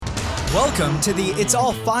Welcome to the It's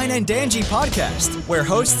All Fine and Dangy podcast, where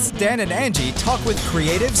hosts Dan and Angie talk with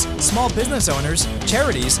creatives, small business owners,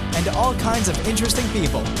 charities, and all kinds of interesting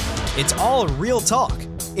people. It's all real talk.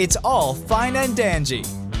 It's all fine and dangy.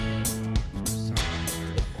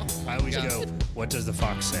 I always go, what does the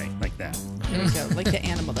fox say? Like that. There we go, like the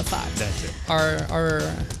animal, the fox. That's it. Our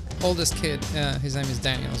oldest kid, his name is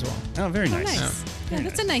Daniel as well. Oh, very Oh, nice. nice. Yeah, Very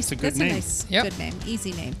that's a nice. nice, It's a good that's name. a nice, Yep. good name,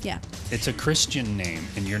 easy name. Yeah. It's a Christian name,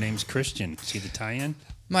 and your name's Christian. See the tie-in?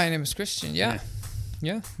 My name is Christian. Yeah.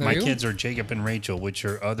 There My you go. kids are Jacob and Rachel, which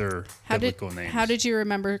are other biblical names. How did you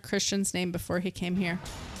remember Christian's name before he came here?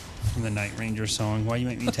 From the Night Ranger song. Why you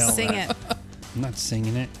make me tell Sing that? it. I'm not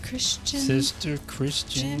singing it. Christian. Sister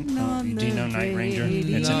Christian. on Do you know the Night Ranger?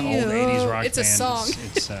 radio. It's an old 80s rock It's a band. song.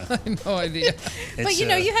 It's No idea. But you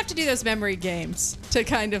know, you have to do those memory games to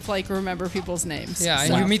kind of like remember people's names. Yeah,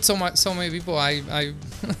 So- and you meet so many people. I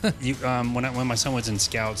when my son was in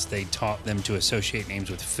Scouts, they taught them to associate names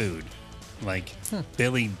with food, like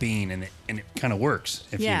Billy Bean, and it kind of works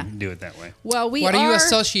if Yeah. you do it that way. Well, we what are do you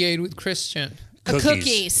associate with Christian?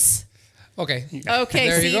 cookies. Okay. Okay,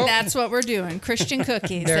 There you see, go. that's what we're doing. Christian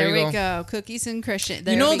cookies. There There, you we go. go. Cookies and Christian.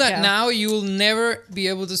 There You know we that go. now you will never be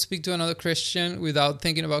able to speak to another Christian without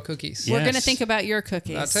thinking about cookies. Yeah. We're going to Yes. think about your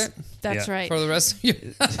cookies. That's it. That's Yeah. right. For the rest of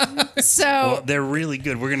you. So, Well, they're really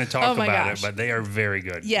good. We're going to talk Oh my about gosh. it, but they are very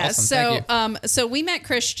good. yes. Awesome, thank So we met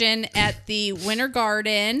Christian at the Winter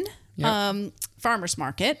Garden Yep. Farmers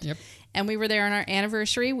Market. Yep. And we were there on our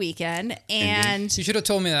anniversary weekend. And You should have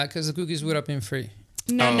told me that because the cookies would have been free.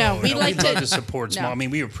 no, we like we'd love to to support small. No. I mean,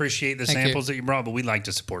 we appreciate the Thank you. samples that you brought, but we like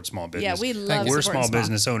to support small business. Yeah, we love We're supporting small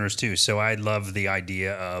business owners too, so I love the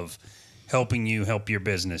idea of helping you help your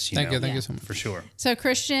business. Thank know, you. Thank you so much. for sure. So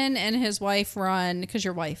Christian and his wife run, because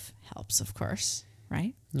your wife helps, of course,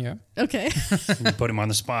 right? Yeah. Okay. You put him on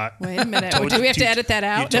the spot. Wait a minute. Told Do we you- have to edit that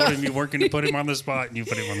out? You told him you weren't going to put him on the spot, and you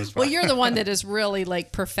put him on the spot. Well, you're the one that has really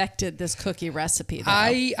like perfected this cookie recipe. Though.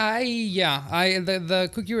 The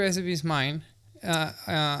cookie recipe is mine.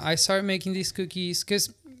 I started making these cookies because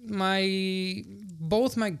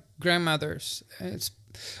both my grandmothers. It's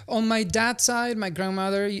on my dad's side. My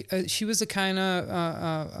grandmother, she was the kind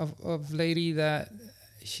of lady that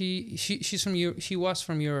she's from Europe. She was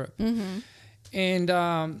from Europe, and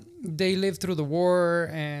they lived through the war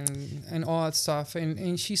and all that stuff.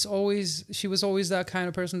 And she was always that kind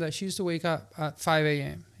of person that she used to wake up at 5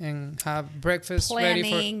 a.m. and have breakfast ready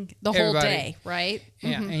planning for the whole everybody. day, right?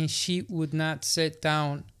 Yeah, and she would not sit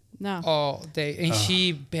down No. all day, and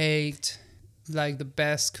she baked like the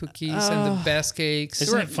best cookies and the best cakes.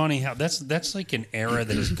 Isn't it funny how that's like an era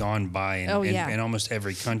that has gone by in, Oh, yeah. in almost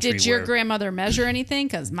every country. Did your where- grandmother measure anything?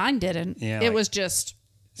 Because mine didn't. Yeah, it like was just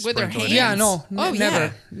with her sprinkling hands. it. Yeah, no, Oh,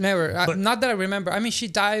 yeah. never. But- Not that I remember. I mean, she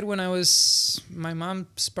died when my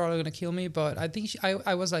mom's probably gonna kill me, but I think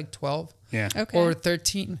I was like 12 Yeah. Okay. or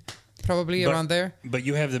 13, probably But- around there. But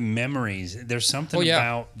you have the memories. There's something Oh, yeah.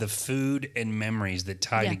 about the food and memories that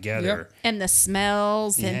tie Yeah. together. And the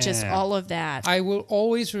smells and just Yeah. all of that. I will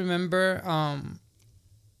always remember.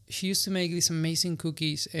 She used to make these amazing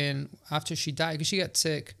cookies, and after she died, because she got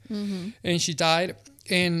sick, and she died,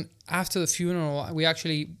 and after the funeral, we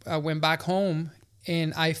actually went back home,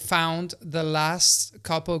 and I found the last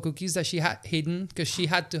couple of cookies that she had hidden because she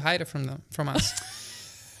had to hide it from us,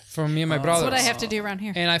 from me and my brothers. That's what I have to do around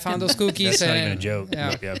here. And I found those cookies. That's not and, even a joke.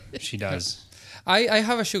 Yeah. Yep, she does. I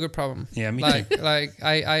have a sugar problem. Yeah, me like, too. Like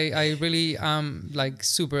I really am like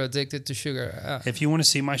super addicted to sugar. If you want to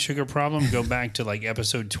see my sugar problem, go back to like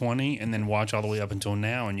episode 20 and then watch all the way up until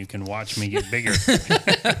now, and you can watch me get bigger.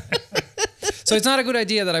 So it's not a good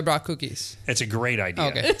idea that I brought cookies. It's a great idea.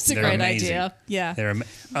 Okay. It's a They're great amazing. idea. Yeah.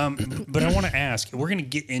 But I want to ask, we're going to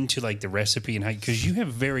get into like the recipe and how, because you have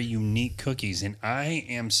very unique cookies, and I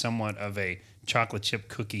am somewhat of a chocolate chip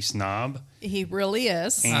cookie snob, He really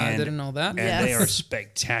is. and, I didn't know that. and Yes. they are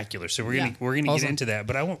spectacular. So we're Yeah. gonna get Awesome. into that.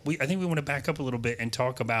 But I think we want to back up a little bit and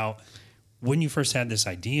talk about when you first had this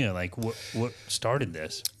idea. Like what started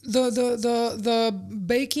this? The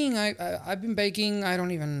baking. I've been baking. I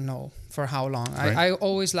don't even know for how long. Right. I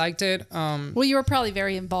always liked it. Well, you were probably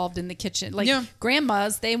very involved in the kitchen. Like Yeah.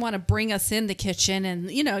 grandmas, they want to bring us in the kitchen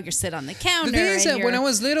and, you sit on the counter. The thing is and that when I you're-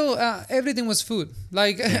 was little, everything was food.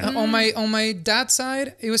 Like on my dad's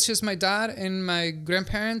side, it was just my dad and my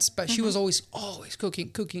grandparents, but she was always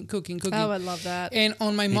cooking. Oh, I love that. And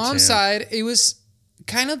on my too. mom's side, it was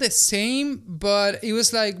kind of the same, but it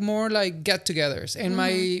was like more like get-togethers. And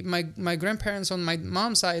my grandparents on my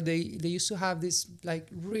mom's side, they used to have this like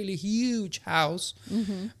really huge house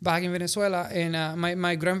back in Venezuela, and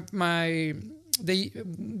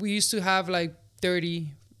we used to have like 30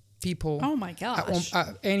 people. Oh my At, gosh.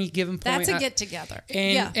 at any given point. That's a get together.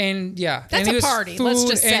 And yeah, That's and it a was party, let's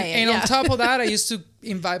just say, And yeah. on top of that, I used to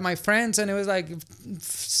invite my friends, and it was like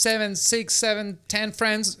 10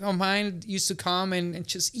 friends of mine used to come and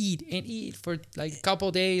just eat for like a couple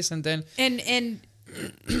of days, and then And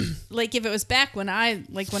like if it was back when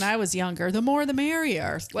I was younger, the more the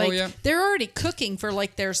merrier. Like yeah. they're already cooking for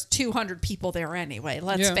like there's 200 people there anyway.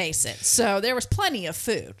 Let's Yeah. face it. So there was plenty of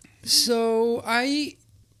food. So I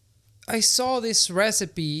saw this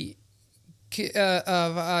recipe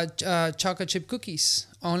of chocolate chip cookies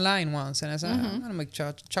online once, and I said, I'm gonna make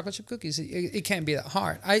chocolate chip cookies. It can't be that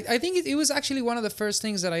hard. I think it was actually one of the first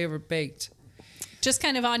things that I ever baked. Just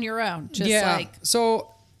kind of on your own. Just Yeah. like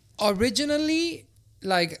So originally,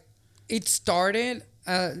 like it started.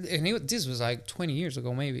 This was like 20 years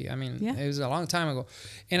ago, maybe. I mean, Yeah. it was a long time ago.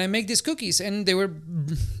 And I make these cookies, and they were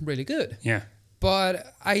really good. Yeah.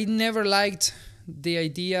 But I never liked the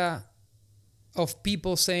idea of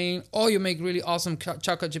people saying, "Oh, you make really awesome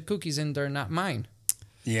chocolate chip cookies," and they're not mine.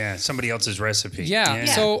 Yeah. Somebody else's recipe. Yeah.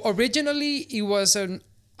 So originally, it was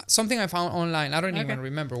something I found online. I don't Okay. even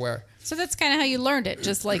remember where. so that's kind of how you learned it.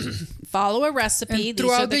 Just like follow a recipe. And These are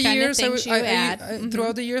throughout the the kind years, of things you add.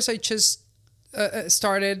 throughout the years, I just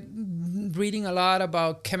started reading a lot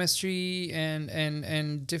about chemistry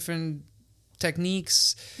and different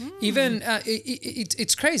techniques. Even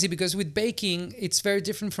it's crazy because with baking, it's very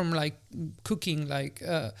different from like cooking. Like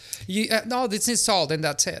no, this is salt and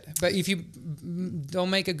that's it. But if you don't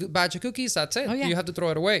make a good batch of cookies, that's it. Oh, yeah. You have to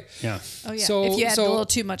throw it away. Yeah. Oh yeah. So- if you add so- a little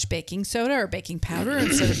too much baking soda or baking powder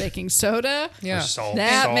instead of baking soda, Yeah. Or salt.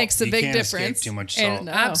 That Salt. makes a You big can't escape difference. Too much salt. And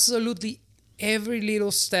No. absolutely every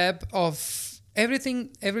little step of every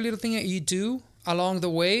little thing that you do along the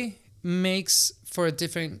way makes for a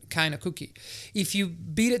different kind of cookie. If you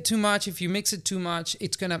beat it too much, if you mix it too much,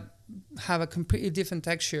 it's gonna have a completely different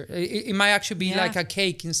texture. It might actually be Yeah. like a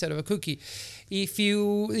cake instead of a cookie. If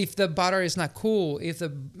the butter is not cool, if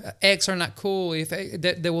the eggs are not cool, if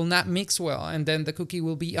they will not mix well, and then the cookie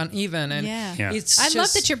will be uneven. And Yeah. Yeah. it's I love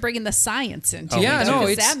just- that you're bringing the science into Oh, it. Yeah, though, no, 'cause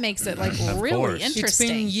it's- that makes it like Of really course. It's been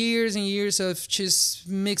interesting. years and years of just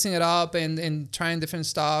mixing it up and trying different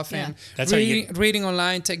stuff Yeah. and That's how you reading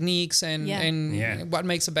online techniques and Yeah. what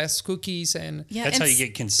makes the best cookies and Yeah, That's and how you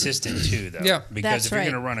get consistent too, though. Yeah. Because That's if you're right.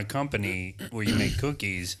 going to run a company where you make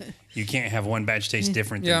cookies, you can't have one batch taste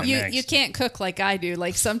different Yeah. than the you next. you can't cook like I do.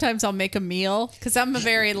 Like sometimes I'll make a meal because I'm a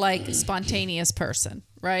very like spontaneous person,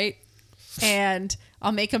 right? And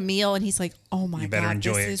I'll make a meal, and he's like, "Oh my You better god,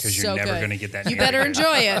 enjoy this it is 'cause you're so never good. gonna get that You near better again."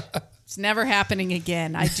 enjoy it. It's never happening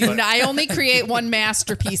again. I only create one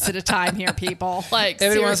masterpiece at a time here, people. Like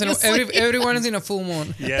everyone's seriously. everyone's in a full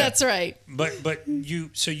moon. Yeah. That's right. But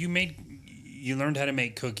you learned how to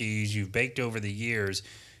make cookies. You've baked over the years.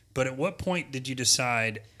 But at what point did you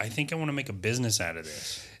decide, I think I want to make a business out of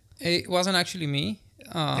this? It wasn't actually me.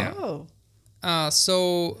 Yeah. Oh,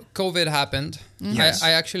 So COVID happened. Yes.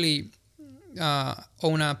 I actually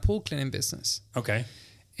own a pool cleaning business, Okay.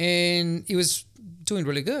 and it was doing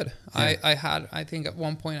really good. Yeah. I think at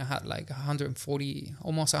one point I had like 140,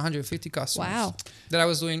 almost 150 customers. Wow. That I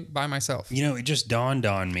was doing by myself. You know, it just dawned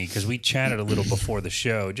on me because we chatted a little before the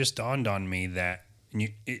show. It just dawned on me that,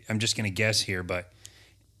 I'm just going to guess here, but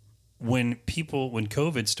when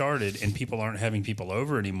COVID started and people aren't having people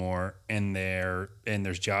over anymore, and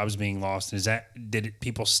there's jobs being lost,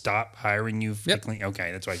 people stop hiring you? Yep.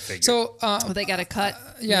 Okay, that's what I figured. So well, they got to cut.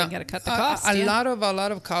 yeah, they got to cut the cost. A yeah. lot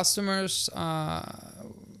of customers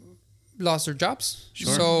lost their jobs.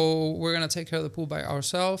 Sure. So we're gonna take care of the pool by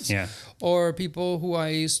ourselves. Yeah. Or people who I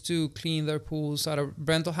used to clean their pools at a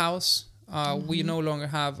rental house. We no longer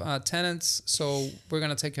have tenants, so we're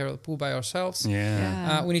gonna take care of the pool by ourselves.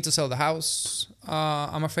 yeah. We need to sell the house.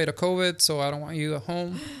 I'm afraid of COVID, so I don't want you at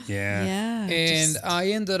home. Yeah. Yeah. And just-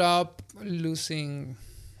 I ended up losing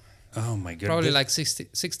Oh my goodness. probably like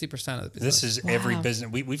 60% of the business. This is every Wow.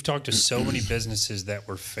 business. We've talked to so many businesses that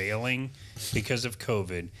were failing because of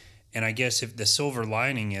COVID. And I guess if the silver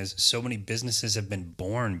lining is so many businesses have been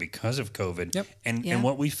born because of COVID. Yep. And Yeah.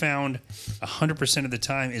 what we found 100% of the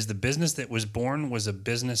time is the business that was born was a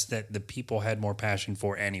business that the people had more passion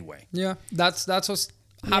for anyway. Yeah, that's what's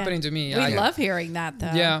happening to me. We I love hearing that,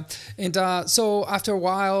 though. Yeah, and so after a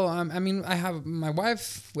while, I mean, I have my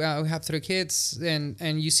wife. We have 3 kids,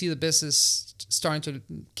 and you see the business starting to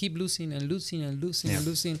keep losing and losing and losing and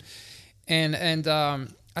losing, and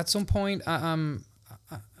at some point, I'm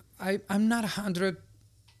not 100.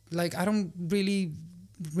 Like I don't really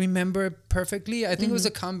remember perfectly. I think it was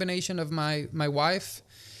a combination of my wife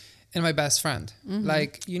and my best friend.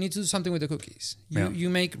 Like, you need to do something with the cookies. You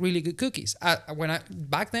make really good cookies.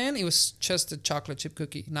 Back then, it was just a chocolate chip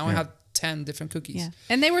cookie. Now I have 10 different cookies. Yeah.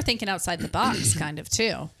 And they were thinking outside the box kind of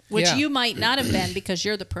too, which Yeah. you might not have been because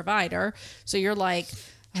you're the provider. So you're like,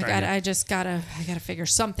 I gotta figure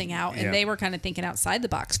something out. And Yeah. they were kind of thinking outside the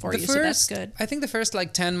box for you. So that's good. I think the first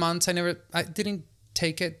like 10 months, I didn't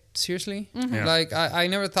take it seriously. Yeah. Like, I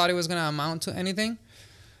never thought it was going to amount to anything.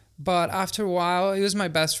 But after a while, it was my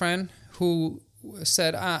best friend who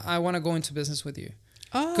said, I want to go into business with you.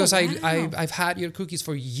 Oh, Because wow. I've had your cookies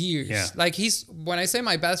for years. Yeah. Like, when I say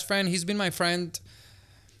my best friend, he's been my friend.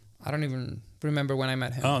 I don't even remember when I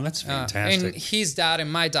met him. Oh, that's fantastic. And his dad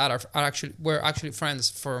and my dad were actually friends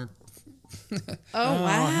for, Oh,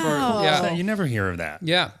 wow. yeah. So you never hear of that.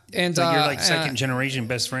 yeah. And It's like you're like second generation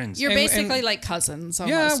best friends. You're And- basically and- like cousins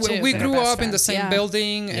yeah, almost, too. we They're grew best up in the friends. same Yeah.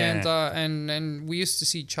 building, Yeah. and we used to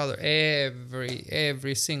see each other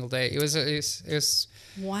every single day. It was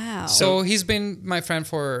Wow. so he's been my friend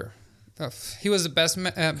for. He was the best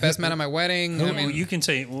man at my wedding. Who, I mean, you can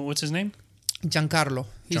say, what's his name? Giancarlo.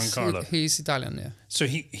 Giancarlo. He's Italian. Yeah. So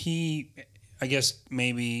he, I guess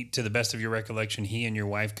maybe to the best of your recollection, he and your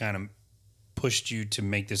wife kind of pushed you to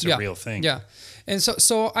make this a real thing. Yeah, and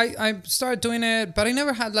so I started doing it, but I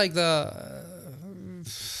never had like the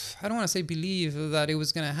I don't want to say believe that it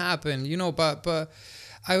was gonna happen, but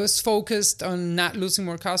I was focused on not losing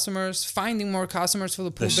more customers, finding more customers for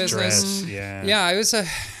the pool The business. stress, yeah. Yeah, it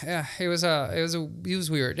was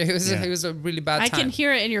weird. It was a really bad I time. can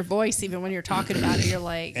hear it in your voice even when you're talking about it. You're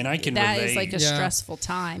like, And I can that is relate. like a Yeah. stressful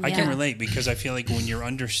time. I can Yeah. relate because I feel like when you're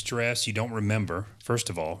under stress, you don't remember.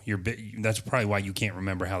 First of all, that's probably why you can't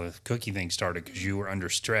remember how the cookie thing started because you were under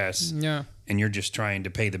stress. Yeah. And you're just trying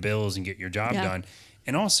to pay the bills and get your job Yeah. done.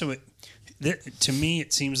 And also, to me,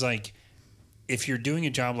 it seems like if you're doing a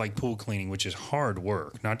job like pool cleaning, which is hard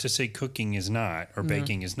work, not to say cooking is not or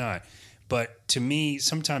baking is not, but to me,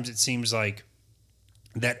 sometimes it seems like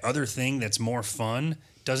that other thing that's more fun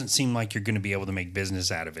doesn't seem like you're going to be able to make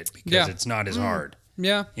business out of it because Yeah. it's not as hard.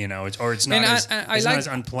 Yeah. You know, it's not And as I it's like- not as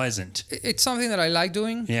unpleasant. It's something that I like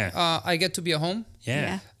doing. Yeah. I get to be at home.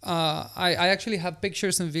 Yeah. I actually have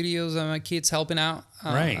pictures and videos of my kids helping out.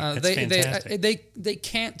 Right. That's fantastic. They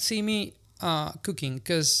can't see me cooking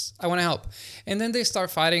because I want to help, and then they start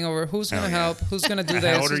fighting over who's going to yeah. help, who's going to do How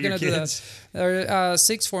this, old who's are your going to do that. kids? They're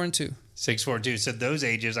 6, 4, and 2. 6, 4, 2. So those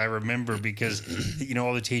ages I remember because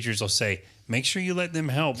all the teachers will say, make sure you let them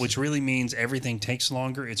help, which really means everything takes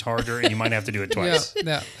longer, it's harder, and you might have to do it twice.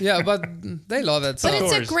 Yeah. But they love it. So. But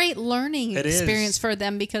it's course. a great learning It experience is. for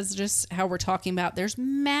them because just how we're talking about, there's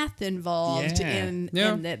math involved Yeah. in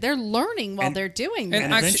that. They're learning while And- they're doing And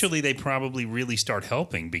that. actually- eventually they probably really start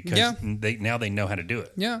helping because Yeah. they know how to do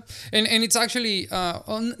it. Yeah, and it's actually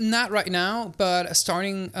not right now, but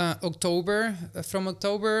starting October, from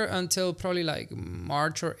October until probably like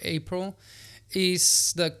March or April,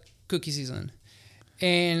 is the cookie season.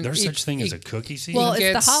 And There's such thing as a cookie season? Well,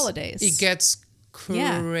 it's the holidays. It gets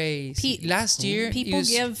Yeah. crazy. Last year, people is-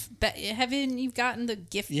 haven't you gotten the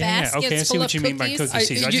gift yeah, baskets okay, I see full what of you mean by cookies? cookie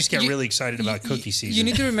season. I just get you- really excited about cookie season. You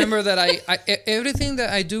need to remember that everything that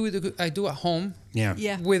I do I do at home yeah.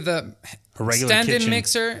 Yeah. with a regular stand-in kitchen.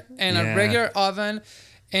 mixer and Yeah. a regular oven.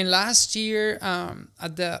 And last year,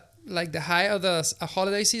 at the height of the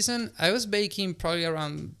holiday season, I was baking probably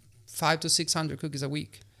around 500 to 600 cookies a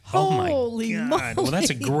week. Oh my Holy God. Well, that's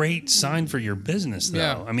a moly. great sign for your business, though.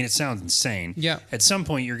 Yeah. I mean, it sounds insane. Yeah. At some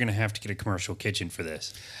point, you're going to have to get a commercial kitchen for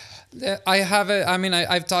this. I have it. I mean,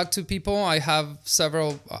 I've talked to people. I have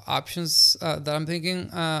several options that I'm thinking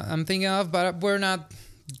of, but we're not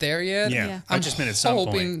there yet. Yeah. Yeah. I just meant at some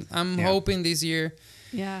point. I'm Yeah. hoping this year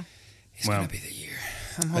Yeah. is Well, gonna be the year.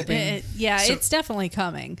 I'm hoping. So- It's definitely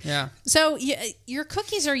coming. Yeah. So your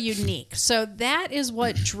cookies are unique. So that is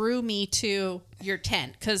what drew me to your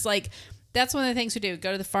tent because that's one of the things we do.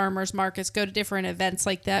 Go to the farmers markets, go to different events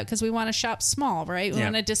like that because we want to shop small, right? We Yeah.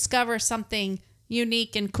 want to discover something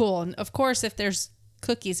unique and cool. And of course, if there's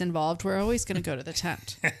cookies involved, we're always going to go to the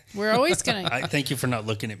tent. We're always going to. I thank you for not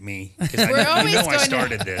looking at me because We're always I going to-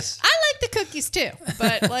 started this. I like the cookies too,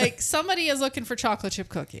 but somebody is looking for chocolate chip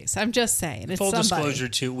cookies. I'm just saying. It's Full somebody. disclosure,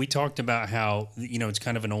 too, we talked about how, it's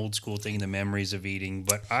kind of an old school thing, the memories of eating,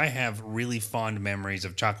 but I have really fond memories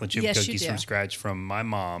of chocolate chip Yes, you cookies do. from scratch from my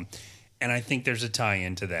mom, and I think there's a tie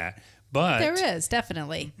into that. But There is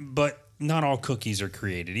definitely. But not all cookies are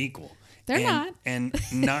created equal. They're not. And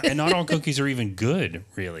not all cookies are even good,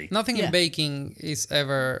 really. Nothing Yeah. in baking is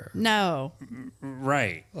ever. No.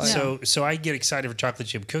 Right. So I get excited for chocolate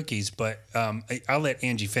chip cookies, but I'll let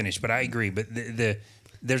Angie finish. But I agree. But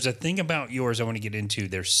there's a thing about yours I want to get into.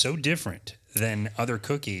 They're so different than other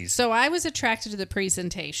cookies. So I was attracted to the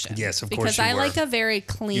presentation. Yes, of course because you I were. like a very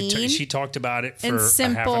clean. She talked about it for and a half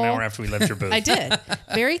simple. an hour after we left your booth. I did.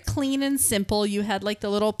 Very clean and simple. You had like the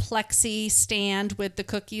little plexi stand with the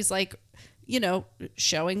cookies, like, you know,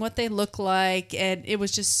 showing what they look like. And it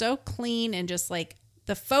was just so clean and just like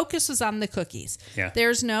the focus was on the cookies. Yeah.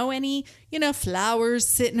 There's no any, you know, flowers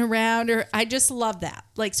sitting around or I just love that.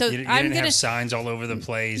 Like, so You I'm didn't going have to signs all over the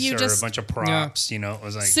place You or just- a bunch of props. You know, it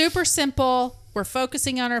was like super simple. We're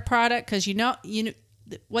focusing on our product because you know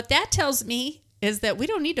what that tells me is that we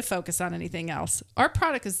don't need to focus on anything else. Our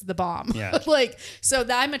product is the bomb. Yeah. Like, so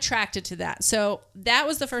I'm attracted to that. So that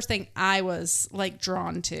was the first thing I was like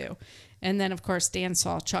drawn to. And then of course Dan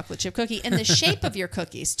saw chocolate chip cookie and the shape of your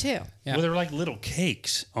cookies too. Yeah. well, they're like little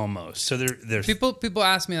cakes almost. So they're People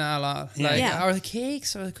ask me that a lot. Like, Yeah. are the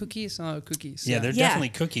cakes or the cookies? No, they're cookies. Yeah, they're Yeah. definitely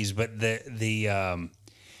cookies, but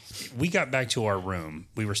we got back to our room.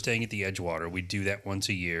 We were staying at the Edgewater. We do that once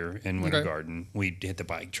a year in Winter Okay. Garden. We hit the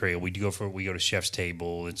bike trail. We go to Chef's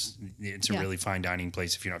Table. It's a Yeah. really fine dining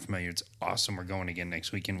place. If you're not familiar, it's awesome. We're going again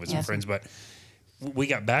next weekend with some Yes. friends. But we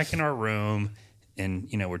got back in our room, and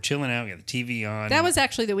you know we're chilling out. We got the TV on. That was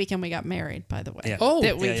actually the weekend we got married, by the way. Yeah. Oh,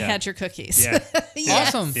 that we yeah, yeah. had your cookies. Yeah.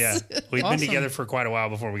 Yes. Awesome. Yeah, we'd Awesome. been together for quite a while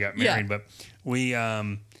before we got married, Yeah. but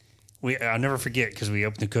I'll never forget because we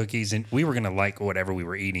opened the cookies and we were gonna like whatever we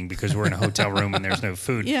were eating because we're in a hotel room and there's no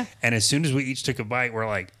food. Yeah. And as soon as we each took a bite, we're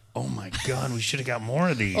like, "Oh my god, we should have got more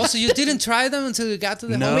of these." Also, you didn't try them until you got to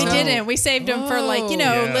the No. We hotel? didn't. We saved them for like, you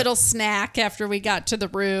know, Yeah. little snack after we got to the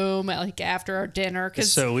room, like after our dinner.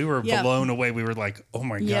 Cause So we were yeah. blown away. We were like, "Oh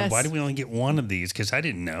my god, Yes. why did we only get one of these?" Because I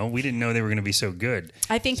didn't know. We didn't know they were gonna be so good.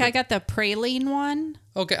 I think I got the praline one.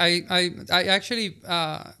 Okay, I actually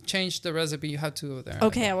changed the recipe. You had two over there.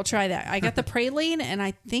 Okay, I will try that. I got the praline, and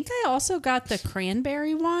I think I also got the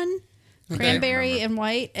cranberry one. Cranberry and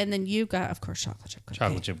white, and then you got, of course, chocolate chip cookie.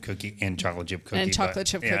 Chocolate chip cookie and chocolate chip cookie. and chocolate but-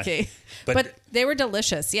 chip yeah. cookie. But- But they were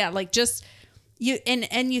delicious. Yeah, like just you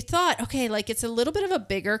and you thought, okay, like it's a little bit of a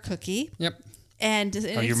bigger cookie, Yep. and Oh, it's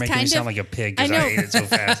you're making me kind sound of, like a pig I because I know. ate it so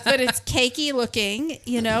fast. but it's cakey looking,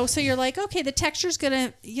 you know. So you're like, okay, the texture's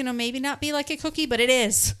gonna, you know, maybe not be like a cookie, but it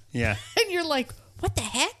is. Yeah. And you're like, what the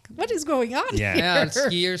heck? What is going on Yeah. here? Yeah,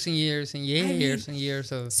 it's years and years and years mean- and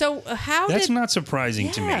years of. So how That's did not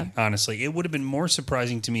surprising to Yeah. me, honestly. It would have been more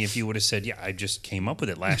surprising to me if you would have said, "Yeah, I just came up with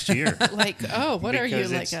it last year." like, oh, what are you,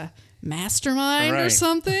 Because like it's- a mastermind or Right.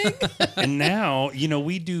 something? And now, you know,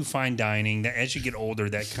 we do fine dining. That as you get older,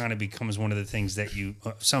 that kind of becomes one of the things that you.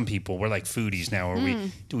 Some people, we're like foodies now, where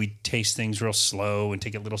we taste things real slow and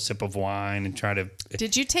take a little sip of wine and try to.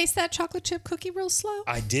 Did you taste that chocolate chip cookie real slow?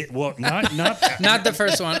 I did well, not Not the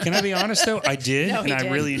first one. Can I be honest though? I did, No, and he I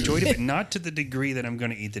did. really enjoyed it, but not to the degree that I'm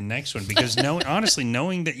going to eat the next one. Because honestly,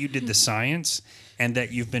 knowing that you did the science and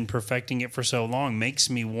that you've been perfecting it for so long makes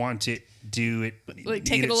me want to do it, Like,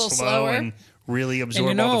 take eat it a little slow slower? and really absorb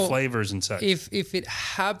all know, the flavors and such. If it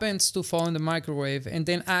happens to fall in the microwave and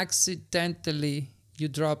then accidentally you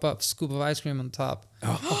drop a scoop of ice cream on top,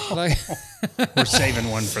 like We're saving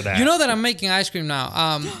one for that. you know that I'm making ice cream now.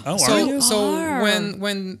 Oh, so are you? You so are.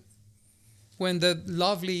 when the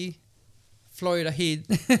lovely Florida heat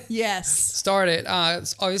Yes. started,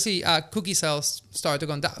 obviously cookie sales started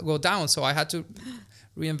to go down. So I had to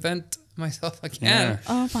reinvent myself again. Yeah.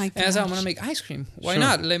 Oh my god. And I said, I'm gonna make ice cream. Why Sure.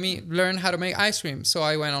 not? Let me learn how to make ice cream. So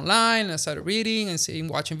I went online and I started reading and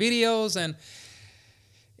watching videos, and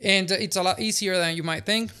it's a lot easier than you might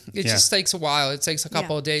think. It Yeah. just takes a while. It takes a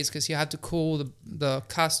couple Yeah. of days because you have to cool the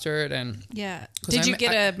custard, and Yeah. 'Cause Did you I'm-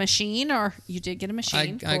 get a machine or you did get a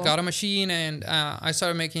machine? I Cool. got a machine, and I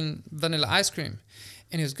started making vanilla ice cream,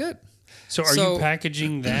 and it was good. So are So- you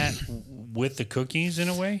packaging that with the cookies in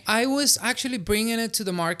a way? I was actually bringing it to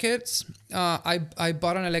the markets. I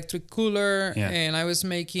bought an electric cooler, Yeah. and I was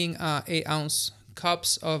making 8-ounce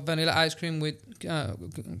cups of vanilla ice cream with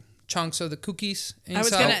chunks of the cookies inside. I was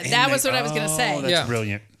gonna- That was what I was gonna say. That's Yeah.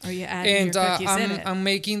 brilliant. Are you adding And your cookies in it? I'm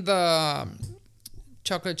making the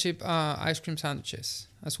chocolate chip ice cream sandwiches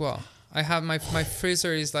as well. I have my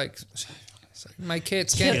freezer is like my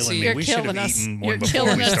kids can't Killing see. me. You're We should have killing us. eaten one You're before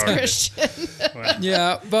killing we us, started. Christian.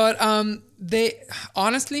 Yeah, but they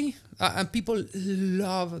honestly, and people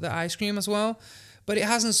love the ice cream as well, but it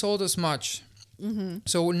hasn't sold as much. Mm-hmm.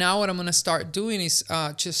 So now what I'm gonna start doing is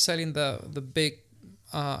just selling the big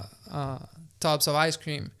tubs of ice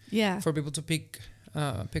cream Yeah. for people to pick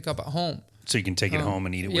up at home. So you can take it home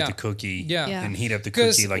and eat it yeah. with the cookie. Yeah. Yeah. And heat up the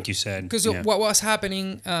 'Cause- cookie like you said. Because Yeah. what was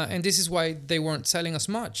happening, and this is why they weren't selling as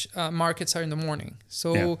much. Markets are in the morning,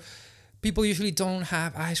 so Yeah. people usually don't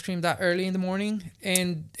have ice cream that early in the morning,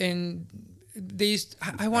 and I want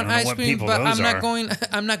I don't know ice what cream, people but those are.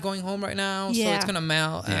 I'm not going home right now, so Yeah. it's gonna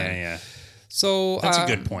melt. Yeah. So That's a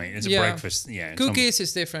good point. It's a breakfast. Yeah. Cookies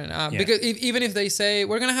is different because even if they say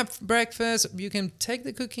we're gonna have breakfast, you can take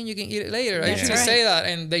the cookie and you can eat it later. I That's usually right. say that,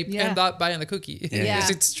 and they Yeah. end up buying the cookie. Yeah. Because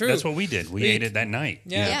it's true. That's what we did. We ate it that night.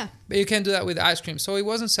 Yeah. But you can do that with ice cream. So it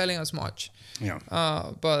wasn't selling as much. Yeah.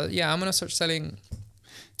 But yeah, I'm gonna start selling.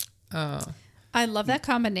 I love that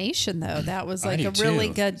combination though. That was I like do a really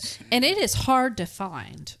too. good, and it is hard to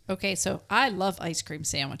find. Okay, so I love ice cream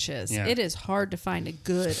sandwiches. Yeah. It is hard to find a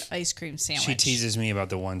good ice cream sandwich. She teases me about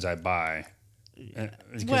the ones I buy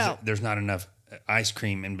because Well- there's not enough ice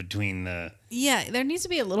cream in between the. Yeah, there needs to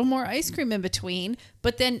be a little more ice cream in between,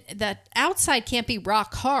 but then the outside can't be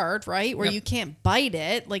rock hard, right? Where Yep. you can't bite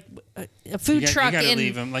it, like a food truck. You got to in,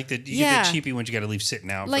 leave them like you Yeah. get the cheapy ones. You got to leave sitting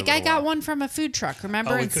out. like for a I little got while. one from a food truck,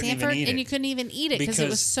 remember Oh, we in couldn't even Sanford, eat and it. you couldn't even eat it because it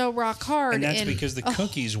was Because- so rock hard. and that's because the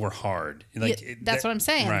cookies were hard. Like that's what I'm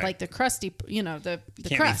saying. Right. Like the crusty, the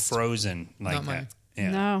can't crust. be frozen like Not that. mine. Yeah.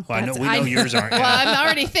 No, well, I know that's- we know yours aren't. Well, yeah. I'm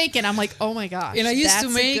already thinking. I'm like, oh my gosh, And I used to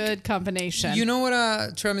that's make- a good combination. You know what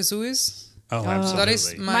tiramisu is? Oh, absolutely. That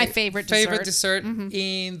is My favorite dessert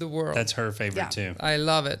in the world. That's her favorite Yeah. too. I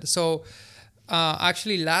love it. So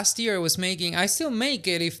actually, last year I was making. I still make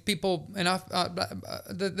it if people enough.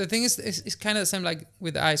 The thing is, it's kind of the same like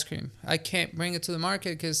with the ice cream. I can't bring it to the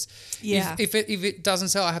market because Yeah. if it doesn't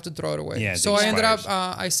sell, I have to throw it away. Yeah, it so I ended up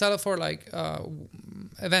expires. I sell it for like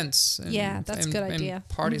events. And, Yeah, that's a good and idea.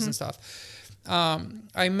 parties and stuff.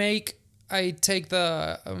 I take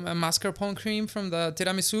the mascarpone cream from the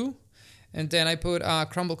tiramisu. And then I put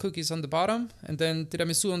crumble cookies on the bottom, and then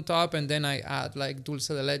tiramisu on top, and then I add like dulce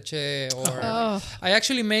de leche, or I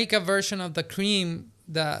actually make a version of the cream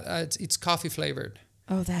that it's coffee flavored,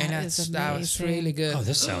 oh, that and is amazing. that was really good. Oh,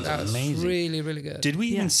 this sounds that was amazing. really, really good. Did we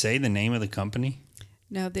Yeah. even say the name of the company?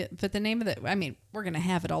 No, but the name of it. I mean, we're gonna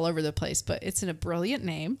have it all over the place, but it's in a brilliant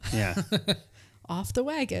name. Yeah. Off the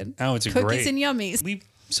wagon. Oh, it's a Cookies great. and yummies. We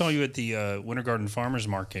saw you at the Winter Garden Farmers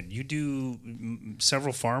Market. You do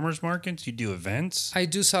several farmers markets. You do events. I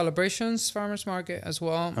do celebrations, farmers market as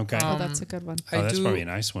well. Okay. Oh, that's a good one. Oh, I that's do- probably a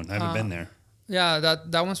nice one. I haven't been there. Yeah,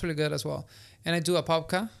 that one's really good as well. And I do a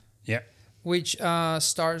popka, Yeah. which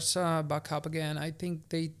starts back up again. I think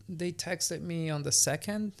they texted me on the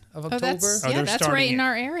 2nd of Oh, October. that's Oh, yeah, they're that's starting right in it.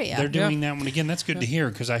 our area. They're doing that one again. That's good to hear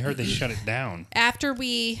because I heard they shut it down. After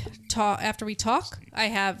we talk, I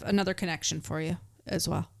have another connection for you as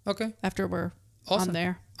well. Okay, After we're awesome. on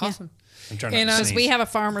there. Yeah. Awesome. I'm trying And, not to Because sneeze. we have a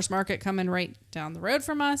farmer's market coming right down the road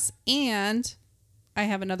from us, and I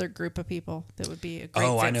have another group of people that would be a great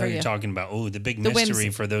Oh, fit I know for what you. you're talking about. Oh, the big The mystery Whimsy-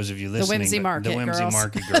 for those of you listening. Whimsy Market The Whimsy girls.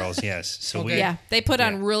 Market girls, yes. So we, Okay. Yeah, they put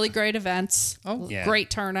on Yeah. really great events. Oh. Yeah. Great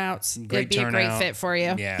turnouts. Great It'd be a turnout. great fit for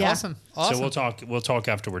you. Yeah. Awesome. Awesome. So we'll talk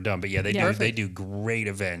after we're done. But yeah, Yeah. they do great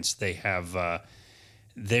events. They have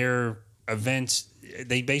their events.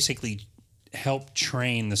 They basically help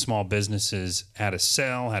train the small businesses how to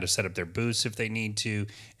sell, how to set up their booths if they need to,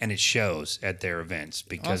 and it shows at their events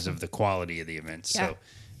because of the quality of the events. Yeah.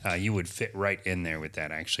 So you would fit right in there with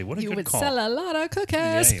that. Actually, what a You good would call. sell a lot of cookies.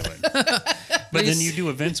 Yeah, you would. But then you do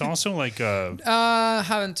events also, like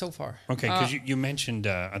Haven't so far. okay, because you mentioned.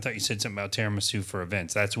 I thought you said something about tiramisu for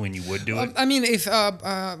events. That's when you would do it. I mean, if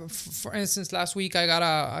for instance, last week I got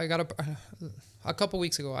a couple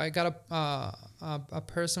weeks ago, I got a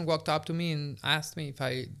person walked up to me and asked me if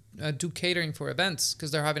I do catering for events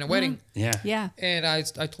because they're having a wedding, Yeah. Yeah. and I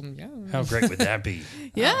told him, yeah, How great would that be?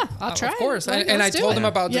 Yeah, I'll try. of course, Like, and I let's do told it. them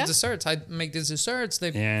about Yeah. the desserts. I make these desserts.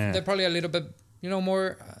 Yeah. They're probably a little bit,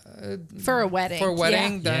 more For a wedding. for a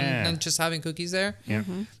wedding Yeah. Yeah. than just having cookies there. Yeah.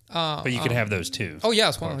 But you could have those too. Oh yeah,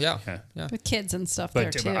 as well, course, yeah, yeah. yeah. With kids and stuff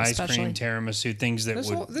But there too, ice especially. cream, tiramisu, things that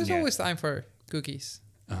would. There's yeah. always time for cookies.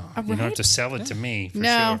 You don't have to sell it to me for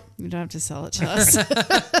No, sure. you don't have to sell it to us.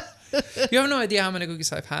 You have no idea how many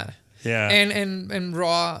cookies I've had. Yeah. And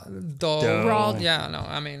raw dough. Dough. Raw- Yeah, no,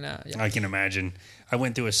 I mean, yeah. I can imagine. I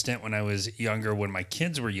went through a stint when I was younger, when my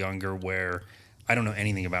kids were younger, where I don't know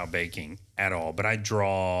anything about baking at all, but I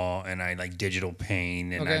draw and I like digital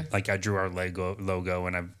paint and Okay. I drew our logo,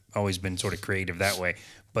 and I've always been sort of creative that way.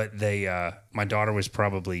 But my daughter was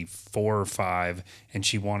probably 4 or 5, and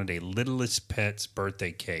she wanted a Littlest Pets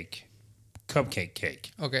birthday cupcake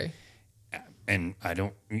cake. Okay. And I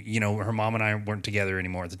don't, her mom and I weren't together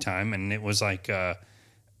anymore at the time. And it was like,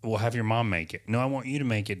 we'll have your mom make it. No, I want you to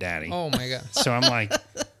make it, Daddy. Oh my god. So I'm like,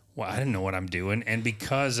 well, I didn't know what I'm doing. And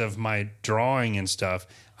because of my drawing and stuff,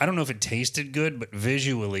 I don't know if it tasted good, but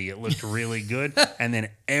visually it looked really good. And then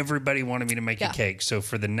everybody wanted me to make a cake. So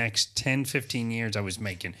for the next 10, 15 years, I was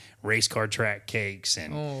making race car track cakes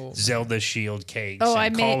and Zelda Shield cakes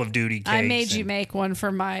and Call of Duty cakes. I made you make one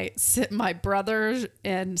for my brother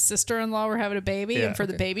and sister-in-law were having a baby. And for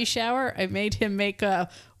the baby shower, I made him make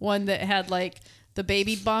one that had like the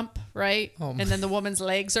baby bump, right? And then the woman's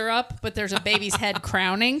legs are up, but there's a baby's head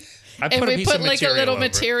crowning. And we put like a little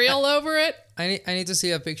material over it. I need to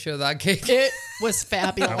see a picture of that cake. It was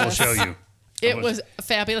fabulous. I will show you. It was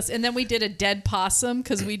fabulous. And then we did a dead possum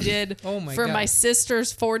because we did, my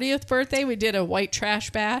sister's 40th birthday, we did a white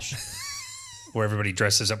trash bash. Where everybody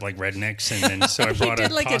dresses up like rednecks, and then so I brought a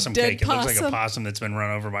possum cake. It looks like a possum that's been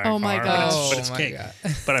run over by a car. My gosh. But it's cake.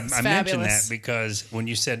 But I mentioned that because when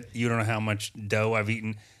you said you don't know how much dough I've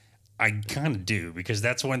eaten, I kind of do, because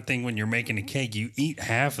that's one thing when you're making a cake, you eat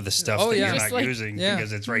half of the stuff that you're not using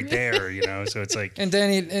because it's right there, you know. So it's like, and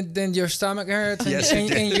then your stomach hurts,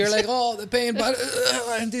 and you're like, oh, the pain, but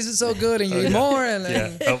and this is so good, and you eat more,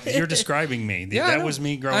 and you're describing me. That was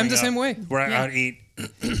me growing up. I'm the same way. Where I'd eat,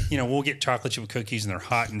 you know, we'll get chocolate chip cookies and they're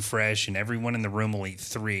hot and fresh, and everyone in the room will eat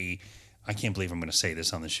 3. I can't believe I'm going to say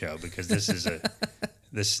this on the show because this is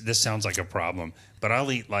this sounds like a problem, but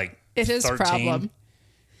I'll eat like it is 13. A problem.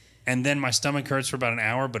 And then my stomach hurts for about an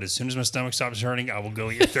hour, but as soon as my stomach stops hurting, I will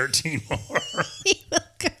go eat 13 more.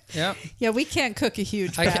 Yeah, we can't cook a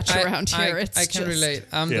huge batch around here. I can relate.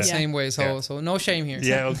 I'm the same way, so no shame here.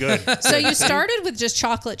 Yeah, oh, good. So you started with just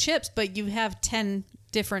chocolate chips, but you have 10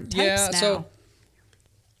 different types now. So,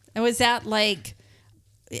 and was that like,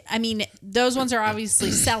 I mean, those ones are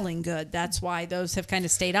obviously selling good. That's why those have kind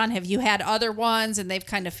of stayed on. Have you had other ones and they've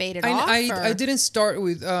kind of faded off? I didn't start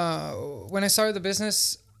with, when I started the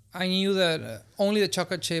business, I knew that only the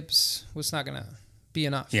chocolate chips was not going to be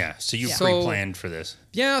enough. Yeah, so you pre-planned for this.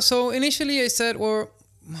 Yeah, so initially I said, well,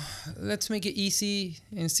 let's make it easy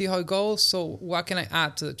and see how it goes. So what can I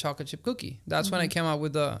add to the chocolate chip cookie? That's when I came out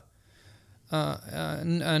with the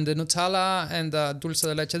and the Nutella and the dulce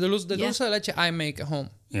de leche. The dulce de leche I make at home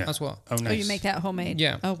as well. Oh, nice. Oh, you make that homemade?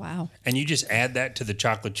 Yeah. Oh, wow. And you just add that to the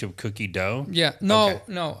chocolate chip cookie dough? Yeah. No.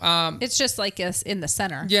 It's just like in the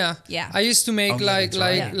center. Yeah. Yeah. I used to make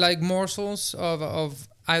like morsels of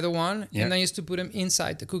either one, and I used to put them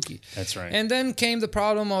inside the cookie. That's right. And then came the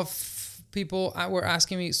problem of people were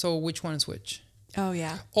asking me, so which one is which? Oh,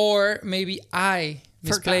 yeah. Or maybe I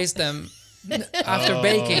misplaced them after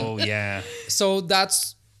baking. Oh, yeah. So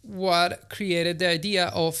that's what created the idea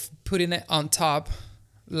of putting it on top,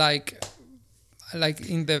 like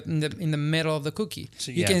in the middle of the cookie.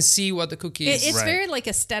 So, you can see what the cookie is. It's very like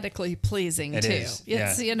aesthetically pleasing it too. Is.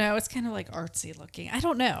 It's you know, it's kind of like artsy looking. I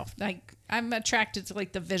don't know. Like I'm attracted to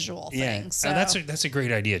like the visual thing. So that's a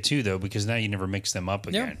great idea too, though, because now you never mix them up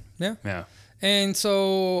again. Yeah. And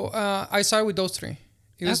so I started with those 3.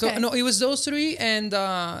 It was those 3 and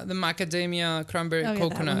the macadamia cranberry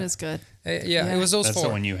coconut. That one is good. It was those 4. That's the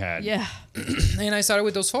one you had. Yeah. And I started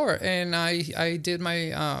with those 4, and I did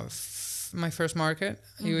my my first market.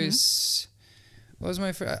 It was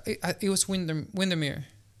my first. It was Windermere.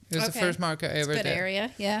 It was the first market I ever did. Good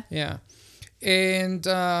area. Yeah. Yeah, and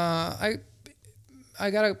I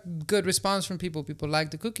got a good response from people. People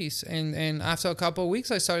liked the cookies, and after a couple of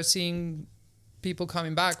weeks, I started seeing people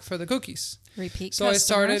coming back for the cookies. Repeat so customers.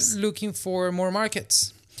 I started looking for more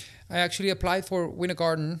markets. I actually applied for Winter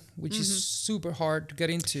Garden, which is super hard to get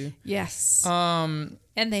into. Yes. And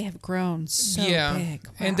they have grown so big.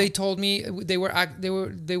 Wow. And they told me they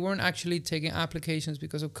weren't actually taking applications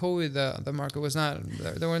because of COVID. The market was not.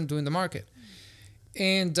 They weren't doing the market.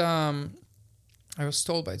 And I was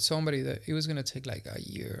told by somebody that it was going to take like a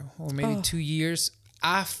year or maybe 2 years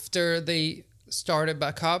after they started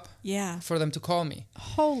back up for them to call me.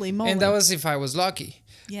 Holy moly. And that was if I was lucky.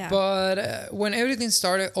 Yeah. But when everything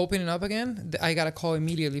started opening up again, I got a call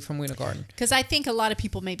immediately from Winter Garden. Because I think a lot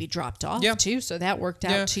able maybe dropped off too, so that worked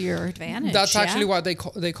out to your advantage. That's actually why they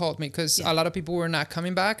called me, because a lot of people were not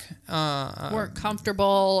coming back. Weren't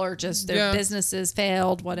comfortable, or just their businesses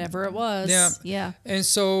failed, whatever it was. Yeah. And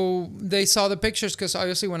so they saw the pictures, because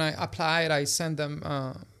obviously when I applied, I sent them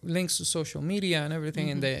links to social media and everything,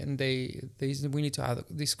 and they said, we need to have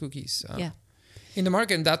these cookies. In the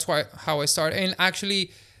market, and that's how I started. And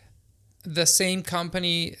actually, the same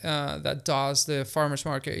company that does the farmers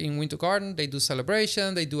market in Winter Garden, they do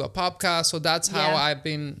celebration, they do a podcast. So that's how I've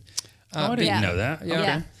been. I didn't know that.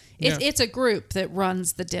 Yeah. It's a group that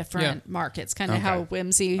runs the different markets, kind of how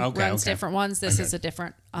Whimsy runs different ones. This is a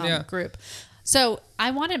different group. So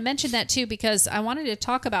I want to mention that too, because I wanted to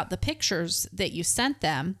talk about the pictures that you sent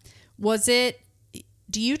them.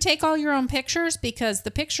 do you take all your own pictures? Because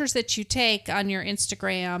the pictures that you take on your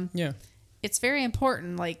Instagram, Yeah. it's very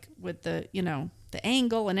important, like with the, the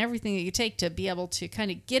angle and everything that you take to be able to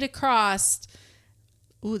kind of get across,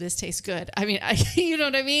 ooh, this tastes good. I mean, you know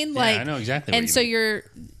what I mean? Yeah, I know exactly what And you so mean.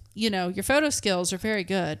 your photo skills are very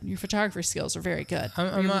good. Your photography skills are very good.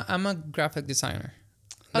 I'm a graphic designer.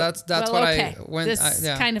 That's Well, what okay. I when This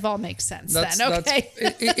yeah. kind of all makes sense then. Okay.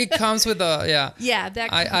 It comes with a Yeah,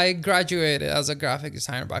 that I graduated as a graphic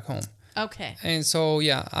designer back home, okay. and so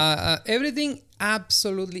everything,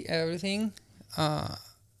 absolutely everything,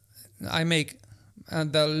 I make.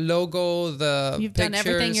 The logo, the You've pictures,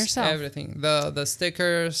 done everything yourself. everything, the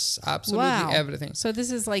stickers, absolutely everything. So this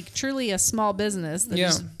is like truly a small business that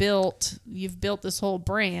is built. You've built this whole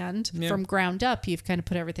brand from ground up. You've kind of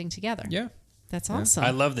put everything together. Yeah. That's awesome.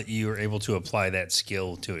 I love that you were able to apply that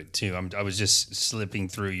skill to it too. I was just slipping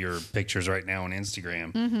through your pictures right now on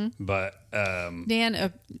Instagram, but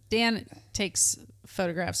Dan takes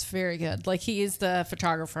photographs very good. Like he is the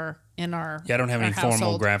photographer in our I don't have any formal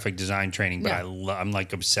household. graphic design training, but No. I'm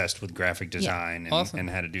like obsessed with graphic design Awesome. and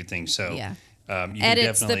how to do things. So Yeah. you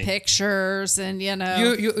Edits can the definitely pictures and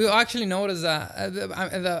You actually notice that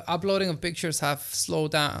the uploading of pictures has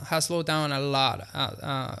slowed down a lot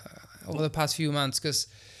over the past few months because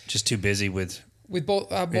just too busy with. with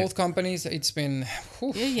both companies it's been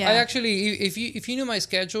Yeah. I actually if you knew my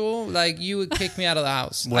schedule, like, you would kick me out of the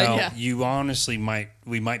house. Well, Yeah. you honestly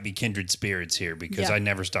we might be kindred spirits here because Yeah. I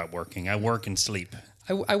never stop working. I work and sleep.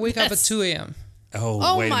 I wake up at 2 a.m.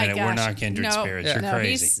 Oh, wait a my minute, we're gosh. not kindred No. spirits. Yeah. You're No,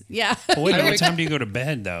 crazy. yeah. Well, wait a minute, what time do you go to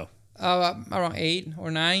bed though? Around 8 or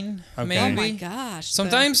 9 Okay. maybe. Oh my gosh.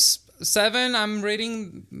 Sometimes 7 I'm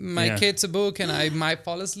reading my Yeah. kids a book and I might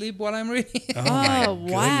fall asleep while I'm reading. Oh, my Oh,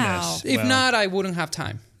 wow. goodness. If Well, not, I wouldn't have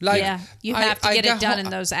time. Like, Yeah, you I- have to I get got it done ho- in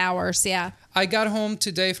those hours. Yeah. I got home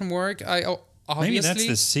today from work. Obviously, maybe that's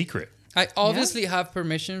the secret. I obviously have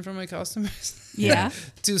permission from my customers Yeah.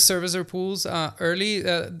 to service their pools early.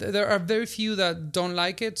 There are very few that don't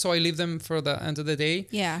like it, so I leave them for the end of the day.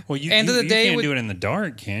 Yeah. Well, you, End you, of the you day can't with- do it in the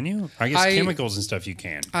dark, can you? I guess I- chemicals and stuff you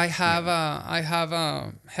can. I have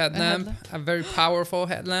a headlamp, a very powerful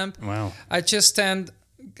headlamp. Wow. I just stand.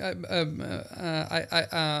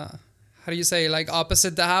 How do you say, like,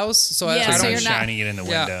 opposite the house? So Yeah, I So so you're you're not not- shining it in the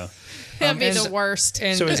Yeah. window. That'd be and- the worst.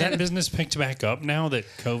 And, So is that business picked back up now that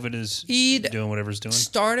COVID is doing whatever it's doing?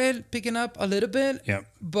 started picking up a little bit? Yeah.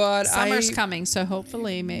 But Summer's coming, so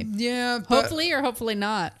hopefully, maybe. Yeah, but Hopefully or hopefully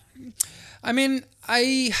not. I mean,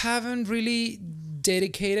 I haven't really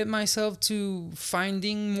dedicated myself to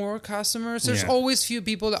finding more customers. There's Yeah. always few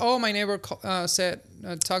people that, my neighbor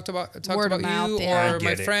talked about Word of you mouth, yeah. or I my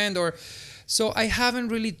get it. friend, or so I haven't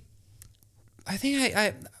really. I think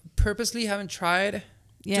I purposely haven't tried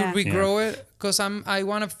Yeah. to regrow it because I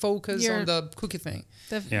want to focus You're- on the cookie thing.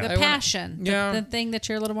 The, Yeah. the I wanna- passion. Yeah. The thing that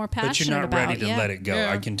you're a little more passionate But you're not about. ready to yeah. let it go.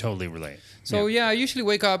 Yeah. I can totally relate. So I usually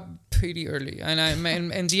wake up pretty early, and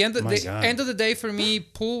the end of My the God. end of the day for me,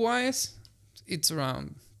 pool wise, it's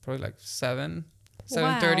around probably like 7:30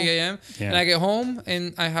 a.m. Yeah. And I get home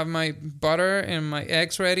and I have my butter and my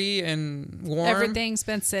eggs ready and warm. Everything's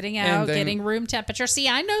been sitting out, then- getting room temperature. See,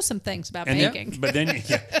 I know some things about And baking. but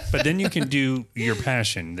then you can do your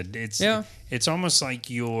passion. It's almost like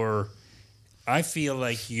I feel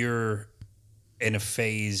like you're in a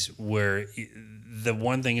phase where the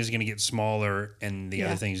one thing is going to get smaller and the Yeah.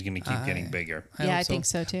 other thing is going to keep getting bigger. Yeah, I hope think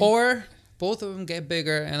so, too. Or both of them get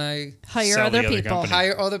bigger and I Hire Sell the other other people. company.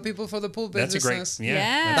 hire other people for the pool That's a business. great. Yeah.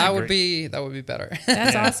 that's That a would great- be better.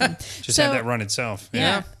 That's awesome. Just so, have that run itself.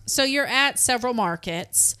 Yeah. So you're at several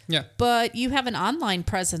markets. Yeah. But you have an online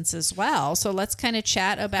presence as well. So let's kind of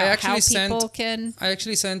chat about how actually people can. I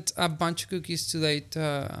actually sent a bunch of cookies today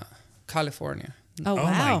to California. Oh, Oh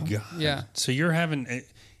wow. my god. Yeah. So you're having.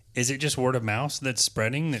 Is it just word of mouth that's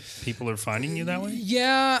spreading that people are finding you that way?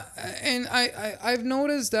 Yeah, and I've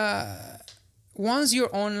noticed that once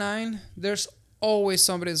you're online, there's always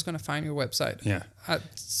somebody that's going to find your website. Yeah.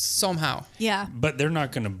 Somehow. Yeah. But they're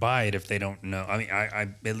not going to buy it if they don't know. I mean, I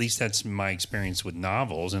at least that's my experience with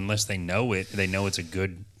novels. Unless they know it, they know it's a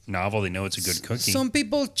good novel. They know it's a good cookie. Some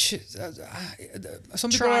people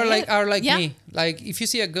Try are like Yeah. me. Like, if you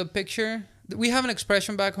see a good picture, we have an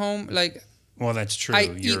expression back home, like, well, that's true.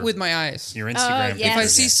 I eat with my eyes. your Instagram. yes. If I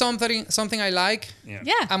pictures, see yeah. something I like, Yeah.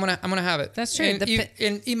 I'm gonna have it. That's true. And, The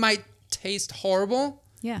and it might taste horrible,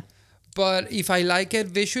 Yeah. but if I like it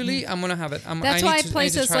visually, I'm gonna have it. That's why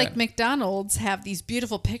places try like it. McDonald's have these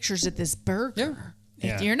beautiful pictures of this burger.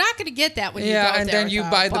 Yeah. You're not going to get that when you Yeah, go and there. then you though,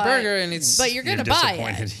 buy the but- burger and it's But you're going to You're buy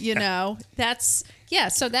disappointed. it. You know, that's Yeah,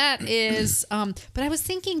 so that is, but I was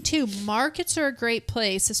thinking too, markets are a great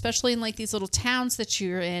place, especially in like these little towns that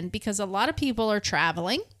you're in, because a lot of people are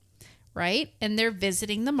traveling, right? And they're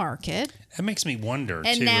visiting the market. That makes me wonder,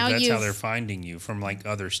 And too, now if that's how you've- they're finding you from like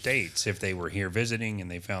other states. If they were here visiting and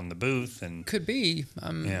they found the booth and Could be.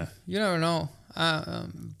 Yeah. You never know.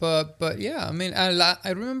 But yeah, I mean, I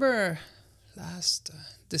remember last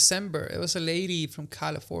December, it was a lady from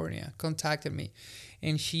California contacted me,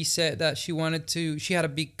 and she said that she had a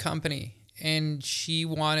big company, and she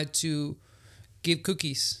wanted to give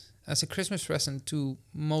cookies as a Christmas present to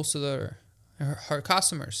most of her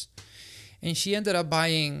customers. And she ended up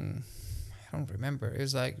buying, I don't remember, it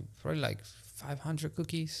was like probably like 500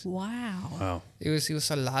 cookies. Wow. wow. It was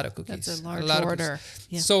a lot of cookies. That's a large lot of order. cookies.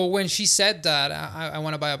 Yeah. So when she said that, I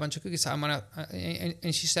want to buy a bunch of cookies.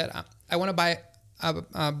 And she said, I want to buy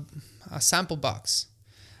a sample box.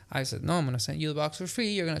 I said, no, I'm going to send you the box for free.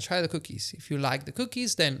 You're going to try the cookies. If you like the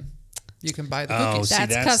cookies, then you can buy the cookies. see,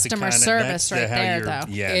 That's the customer kinda- service that's right how there, you're- though.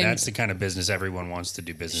 Yeah, And that's the kind of business everyone wants to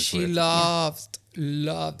do business She with.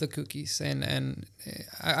 loved the cookies. And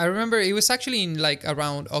I remember it was actually in like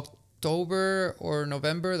around October or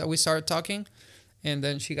November that we started talking. And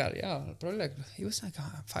then she got, probably like, it was like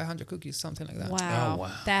 500 cookies, something like that. Wow. Oh,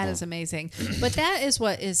 wow. That is amazing. But that is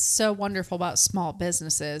what is so wonderful about small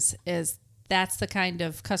businesses is that's the kind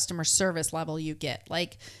of customer service level you get.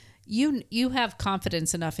 Like you have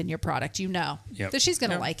confidence enough in your product, Yep. that she's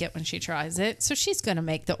going to like it when she tries it. So she's going to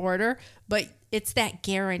make the order, but it's that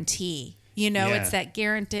guarantee. Yeah. It's that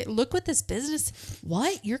guarantee. Look what this business,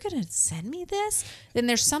 what? You're going to send me this? Then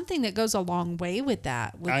there's something that goes a long way with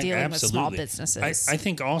that, with dealing with small businesses. I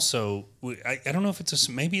think also, I don't know if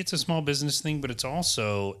maybe it's a small business thing, but it's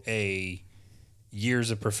also a years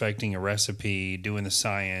of perfecting a recipe, doing the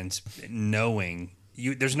science, knowing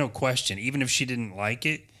there's no question. Even if she didn't like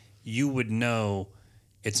it, you would know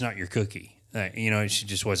it's not your cookie. She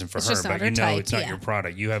just wasn't for It's her, just not but her you know type, it's not yeah. your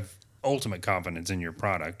product. You have ultimate confidence in your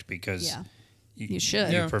product because Yeah. You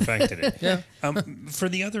should. you Yeah. perfected it. Yeah. For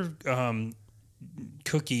the other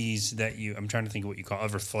cookies that I'm trying to think of what you call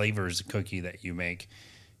other flavors of cookie that you make,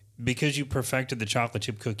 because you perfected the chocolate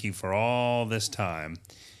chip cookie for all this time.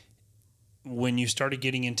 When you started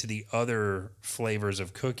getting into the other flavors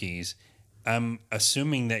of cookies, I'm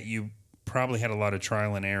assuming that you probably had a lot of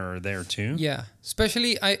trial and error there too. Yeah,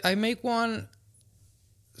 especially I make one.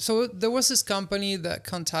 So there was this company that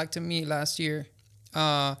contacted me last year.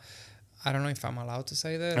 I don't know if I'm allowed to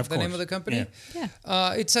say that. Of the name course. of the company.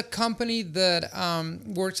 Yeah. It's a company that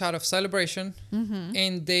works out of Celebration,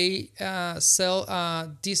 and they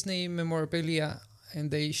sell Disney memorabilia, and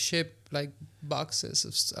they ship like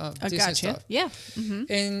boxes of I Disney gotcha. stuff. Yeah.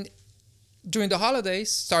 And during the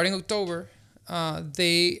holidays, starting October,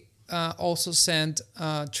 they also send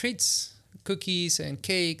treats, cookies and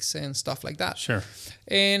cakes and stuff like that. Sure.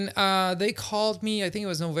 And they called me, I think it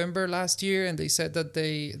was November last year, and they said that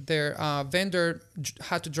their vendor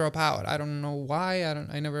had to drop out. I don't know why.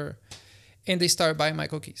 And they started buying my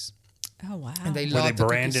cookies. Oh, wow. And they Were love they the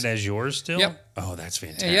branded cookies. as yours still? Yep. Oh, that's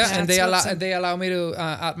fantastic. Yeah, and That's they allow me to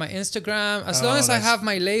add my Instagram as Oh, long as I that's- have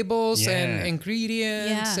my labels and Yeah.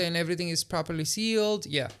 ingredients Yeah. and everything is properly sealed.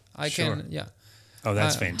 Yeah, I Sure. can. Yeah, Oh,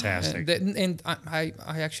 that's fantastic. and I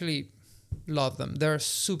actually love them. They're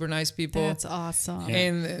super nice people. That's awesome.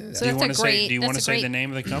 And So do you that's want a to great- say? Do you that's want a to say the great- name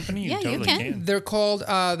of the company? Yeah, you totally can. they're called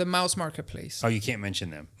the Mouse Marketplace. Oh, you can't mention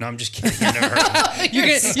them. No, I'm just kidding. I've never heard of them.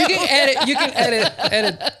 You can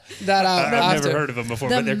edit that out. I've after. never heard of them before,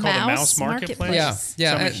 The but they're called the Mouse Mouse Marketplace. Marketplace.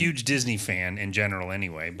 Yeah, So I'm a and- huge Disney fan in general,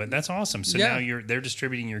 anyway. But that's awesome. So Yeah. now they're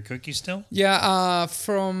distributing your cookies still. Yeah,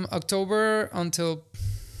 from October until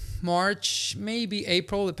March, maybe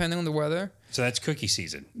April, depending on the weather. So that's cookie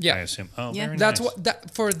season. Yeah. I assume. Oh, Yeah. very That's nice.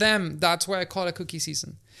 what for them. That's why I call it cookie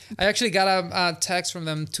season. I actually got a text from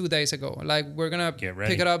them 2 days ago. Like, we're gonna Get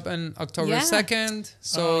ready. pick it up on October Yeah. 2nd.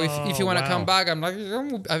 So if you want to wow. come back, I'm like,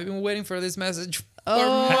 I've been waiting for this message for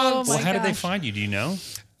Oh, months. Well, my how did they gosh. find you? Do you know?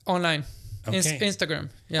 Online, Okay. Instagram.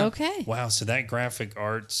 Yeah, Okay. Wow. So that graphic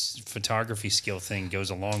arts photography skill thing goes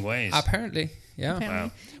a long ways. apparently. Yeah. Okay.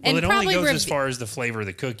 Wow. And Well, it only probably goes as rev- far as the flavor of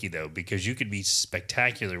the cookie, though, because you could be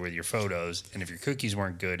spectacular with your photos, and if your cookies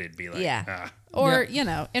weren't good, it'd be like, Yeah. ah. Or,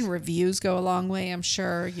 and reviews go a long way, I'm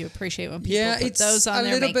sure. You appreciate when people Yeah, put it's those on a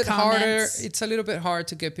there, little make bit harder. comments, It's a little bit hard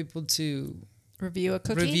to get people to review a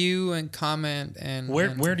cookie. review and comment and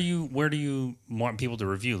Where do you want people to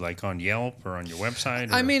review? Like on Yelp or on your website?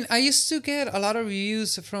 Or? I mean, I used to get a lot of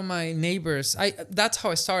reviews from my neighbors. That's how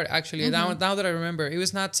I started actually. Mm-hmm. Now that I remember, it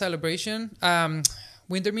was not Celebration,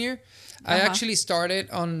 Windermere. I actually started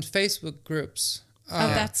on Facebook groups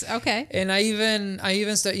That's okay. And I even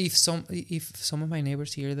start, if some of my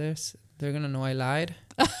neighbors hear this, they're gonna know I lied.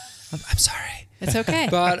 I'm sorry. It's okay.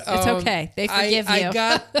 But it's okay. They forgive you.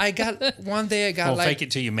 I got one day I got Well, like fake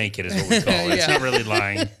it till you make it is what we call it. It's Yeah. not really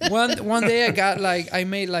lying. one day I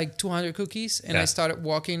made like 200 cookies, and Yeah. I started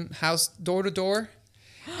walking house door to door.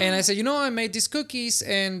 And I said, I made these cookies,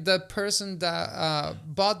 and the person that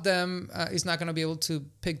bought them is not going to be able to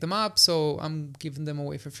pick them up, so I'm giving them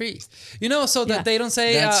away for free. So that they don't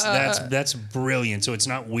say... That's brilliant. So it's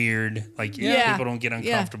not weird. Like, Yeah. people don't get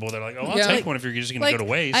uncomfortable. They're like, oh, I'll Yeah. take one if you're just going to like, go to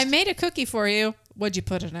waste. I made a cookie for you. What'd you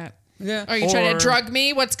put in it? yeah. Are you trying Or- to drug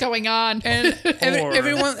me? What's going on? And Or-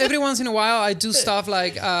 every once in a while, I do stuff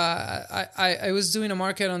like I was doing a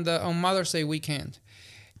market on Mother's Day weekend,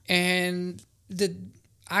 and the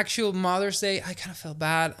actual Mother's Day, I kind of felt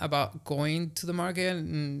bad about going to the market,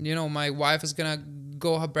 and my wife is gonna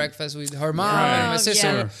go have breakfast with her mom and my Oh, sister,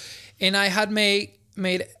 yeah. and I had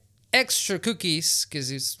made extra cookies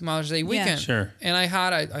because it's Mother's Day weekend. Sure. And I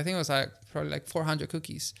think it was probably like 400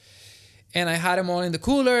 cookies. And I had them all in the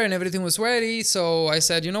cooler, and everything was ready. So I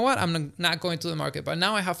said, you know what? I'm not going to the market. But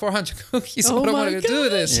now I have 400 cookies. Oh What am my I going to do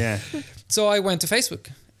with this? yeah. So I went to Facebook.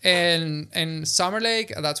 And Summer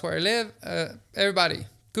Lake, that's where I live. Everybody,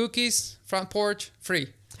 cookies, front porch, free.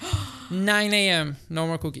 9 a.m., no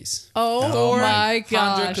more cookies. Oh my 400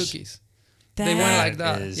 gosh. cookies. That, They went like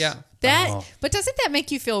that. is- Yeah. Oh. But doesn't that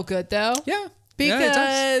make you feel good though? Yeah. Yeah, it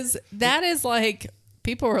does. Because that is like,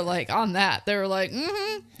 people were like on that. They were like,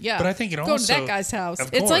 yeah. But I think it go to also- that guy's house.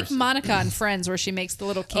 of It's like course. Monica on Friends, where she makes the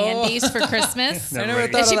little candies for Christmas. No, I never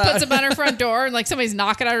right. thought And she of that. puts them on her front door, and like somebody's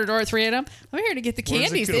knocking on her door at 3 a.m. I'm here to get the Where's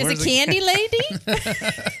the candies. ca- Is where's a the- candy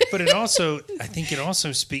lady? But I think it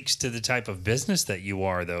also speaks to the type of business that you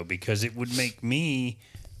are, though, because it would make me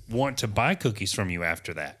want to buy cookies from you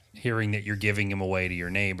after that, hearing that you're giving them away to your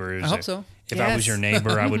neighbors. I hope so. If I was Yes. your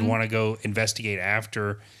neighbor, I would want to go investigate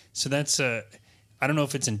after. So that's I don't know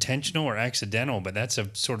if it's intentional or accidental, but that's a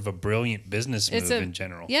sort of a brilliant business move in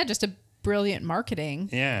general. Yeah, just a brilliant marketing.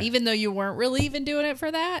 Yeah. Even though you weren't really even doing it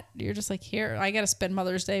for that, you're just like, here, I got to spend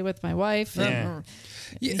Mother's Day with my wife. Yeah.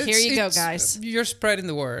 Yeah, Here you go, it's- guys. You're spreading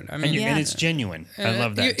the word. I mean, And, Yeah. and it's genuine. I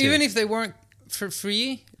love that too. Even if they weren't for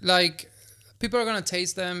free, like people are gonna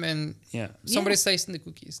taste them, and Yeah. somebody's tasting the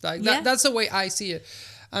cookies. Like Yeah. that's the way I see it.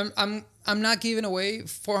 I'm not giving away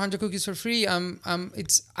 400 cookies for free.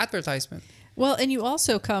 It's advertisement. Well, and you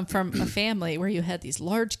also come from a family where you had these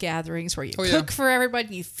large gatherings where you Oh, yeah. cook for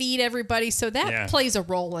everybody, you feed everybody. So that Yeah. plays a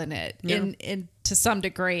role in it. In to some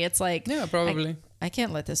degree, it's like, Yeah, probably. I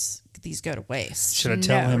can't let these go to waste. Should I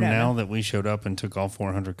tell No, him no, now no. that we showed up and took all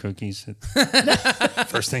 400 cookies?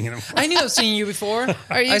 First thing in the morning. I knew I've seen you before.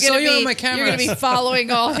 Are you I saw gonna you be, on my You're camera. going to be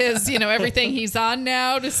following all his, everything he's on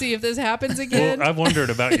now to see if this happens again. Well, I wondered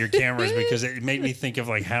about your cameras because it made me think of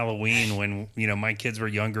like Halloween when, my kids were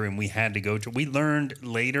younger and we had to go to. We learned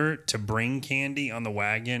later to bring candy on the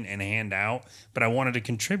wagon and hand out, but I wanted to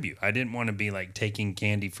contribute. I didn't want to be like taking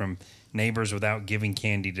candy from neighbors without giving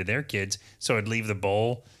candy to their kids. So I'd leave the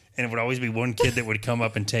bowl. And it would always be one kid that would come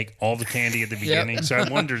up and take all the candy at the beginning. So I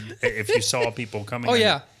wondered if you saw people coming. Oh in.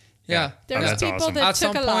 yeah. Yeah. There Oh, was that's people awesome. that At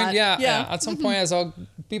took some a point, lot. yeah. At some point, I saw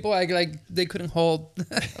people like they couldn't hold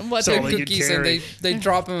What So their all you'd cookies, and carry. they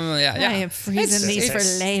drop them. Yeah, yeah. I am freezing these for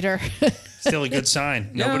it's- later. Still a good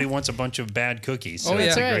sign. Yeah. Nobody wants a bunch of bad cookies. So Oh,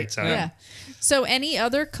 that's yeah. a great sign. Yeah. So, any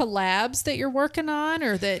other collabs that you're working on,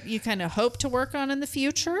 or that you kind of hope to work on in the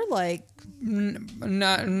future? Like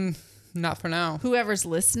Not for now. whoever's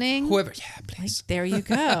listening. Whoever, yeah, Like, please. there you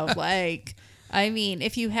go. Like, I mean,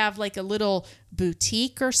 if you have like a little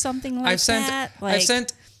boutique or something like that, like, I've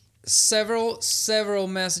sent several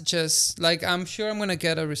messages. Like I'm sure I'm gonna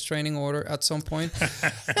get a restraining order at some point.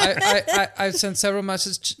 I've sent several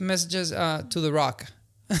messages to The Rock.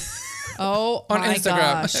 oh on my Instagram.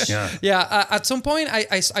 gosh. Yeah. Yeah, at some point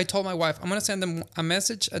I told my wife I'm gonna send them a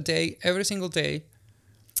message a day, every single day.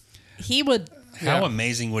 He would. How Yeah.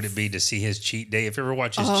 amazing would it be to see his cheat day? If you ever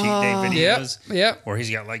watch his cheat day videos, Yep. where he's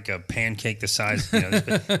got like a pancake the size,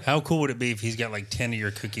 how cool would it be if he's got like 10 of your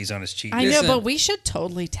cookies on his cheat I day? know, Listen. but we should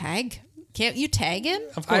totally tag. Can't you tag him?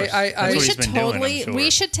 Of course. I- That's what We he's should been totally. doing, I'm sure. We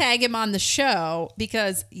should tag him on the show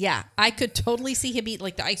because, yeah, I could totally see him eat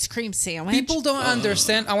like the ice cream sandwich. People don't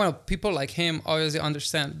understand. I want people like him obviously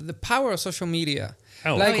understand the power of social media.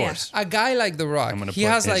 Oh, like of course. a guy like The Rock, I'm gonna he put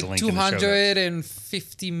has his like link in the show notes.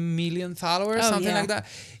 250 million followers, Oh, something yeah. like that.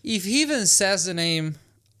 If he even says the name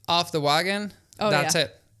Off the Wagon, Oh, that's yeah.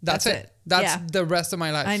 it. That's That's it. it. That's Yeah. the rest of my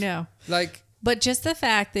life. I know. Like But just the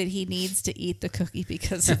fact that he needs to eat the cookie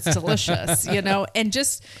because it's delicious, and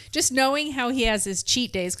just knowing how he has his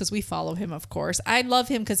cheat days, because we follow him, of course. I love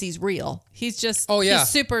him because he's real. He's just he's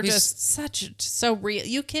super, so real.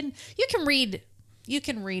 You can read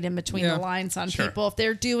in between the lines on people if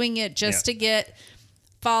they're doing it just to get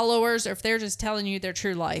followers, or if they're just telling you their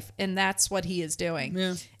true life, and that's what he is doing.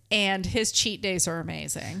 Yeah. And his cheat days are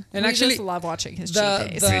amazing. And we actually, just love watching his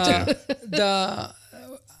cheat days.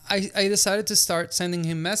 I decided to start sending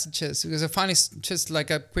him messages because I find it's just like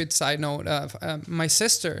a quick side note. My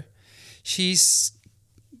sister, she's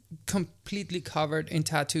completely covered in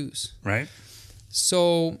tattoos. Right.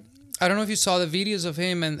 So I don't know if you saw the videos of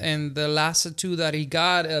him and the last tattoo that he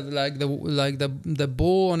got, like the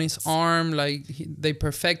bull on his arm, they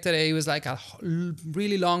perfected it. It was like a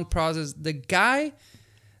really long process. The guy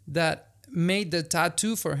that made the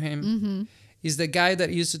tattoo for him is the guy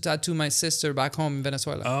that used to tattoo my sister back home in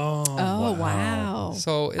Venezuela. Oh, wow.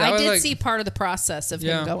 So I did see part of the process of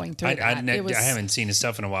him going through that. I haven't seen his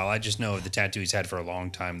stuff in a while. I just know of the tattoo he's had for a long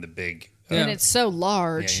time, the big... And it's so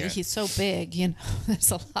large. Yeah. He's so big.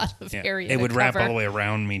 There's a lot of area It would wrap all the way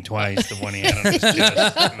around me twice, the one he had on his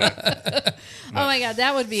chest. Oh my God,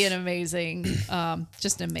 that would be an amazing,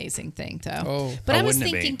 just an amazing thing, though. Oh. But I was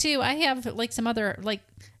wouldn't it thinking be? too, I have like some other,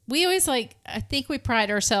 we always I think we pride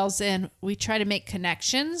ourselves in, we try to make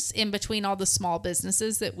connections in between all the small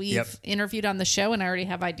businesses that we've interviewed on the show, and I already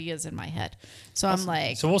have ideas in my head. So I'm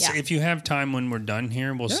like, so we'll see, if you have time when we're done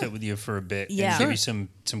here, we'll sit with you for a bit and give you some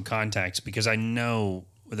contacts, because I know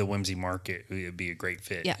the Whimsy Market would be a great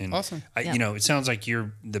fit. Yeah. And awesome. It sounds like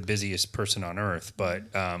you're the busiest person on earth, but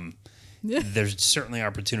there's certainly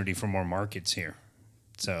opportunity for more markets here.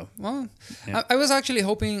 So, well, I was actually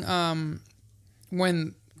hoping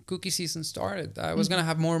when cookie season started, I was gonna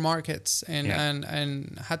have more markets and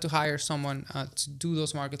had to hire someone to do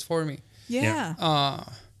those markets for me. yeah.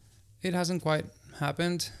 It hasn't quite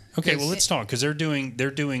happened. okay, well, let's talk, because they're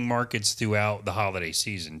doing markets throughout the holiday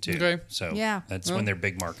season too. Okay. So that's when their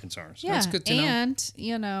big markets are. So. Yeah, That's good to know.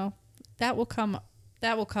 And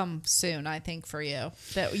that will come soon, I think, for you.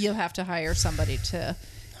 That you'll have to hire somebody to,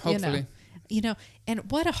 Hopefully.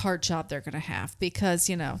 And what a hard job they're going to have, because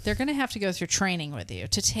they're going to have to go through training with you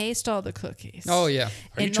to taste all the cookies. Oh yeah.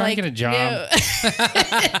 Are you trying to get a job?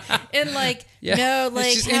 And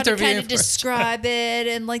It's just how to interviewing kind of first. describe it,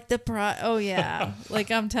 and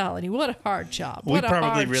I'm telling you, what a hard job. We What a probably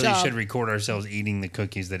hard really job. should record ourselves eating the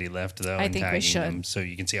cookies that he left, though, I and think we tagging should. them, so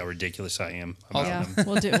you can see how ridiculous I am about Yeah, them.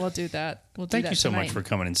 we'll do that. We'll do Thank that you so tonight. much for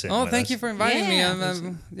coming and sitting Oh, with thank us. you for inviting me.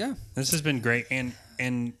 Yeah. This has been great, and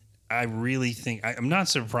I really think I'm not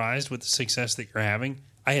surprised with the success that you're having.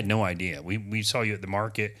 I had no idea. We saw you at the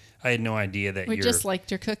market. I had no idea that We you're just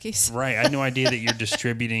liked your cookies. right. I had no idea that you're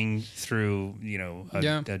distributing through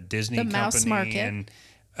a Disney The company Mouse Market.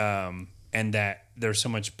 and that there's so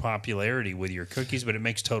much popularity with your cookies, but it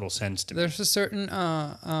makes total sense to me. There's a certain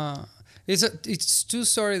it's two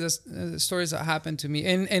stories that happened to me,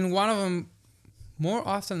 and one of them more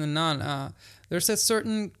often than none. There's a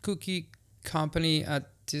certain cookie company at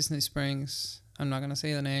Disney Springs. I'm not gonna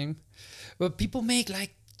say the name, but people make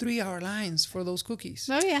like 3-hour lines for those cookies.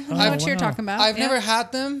 Oh yeah, I know what you're wow. talking about. I've Yeah. never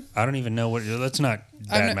had them. I don't even know what. Let's not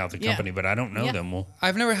badmouth the company, but I don't know Yeah. them. Well,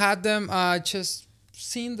 I've never had them. Just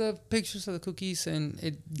seen the pictures of the cookies, and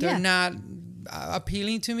they're not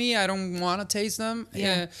appealing to me. I don't want to taste them.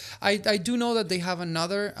 Yeah. I do know that they have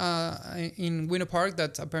another in Winter Park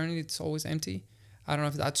that apparently it's always empty. I don't know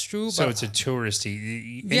if that's true. so but it's a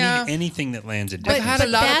touristy. Yeah. Anything that lands at But, Disney. had a but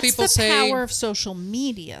lot of that's people the say- power of social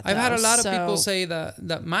media. I've had a though, lot of so- people say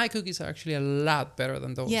that my cookies are actually a lot better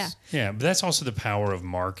than those. Yeah. Yeah, but that's also the power of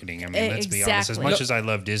marketing. I mean, let's be honest. As Exactly. much as I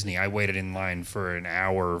love Disney, I waited in line for an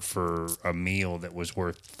hour for a meal that was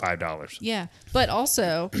worth $5. Yeah, but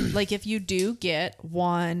also like if you do get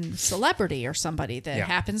one celebrity or somebody that Yeah.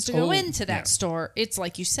 happens to go Oh, into that yeah. store, it's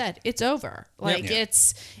like you said, it's over. Like Yeah.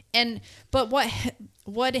 but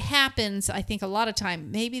what happens? I think a lot of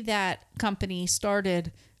time, maybe that company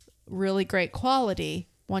started really great quality.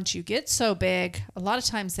 Once you get so big, a lot of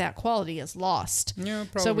times that quality is lost. Yeah, So we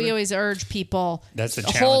probably. always urge people That's the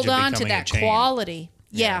challenge hold of on to becoming a that chain. quality.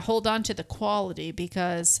 Yeah, Yeah. hold on to the quality,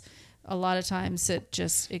 because a lot of times it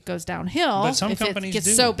goes downhill But some if companies it gets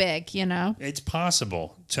do. so big, It's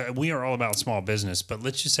possible. We are all about small business, but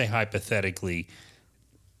let's just say hypothetically,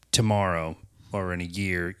 tomorrow or in a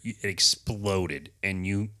year, it exploded, and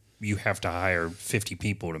you have to hire 50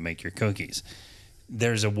 people to make your cookies.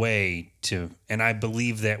 There's a way to, and I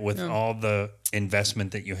believe that with all the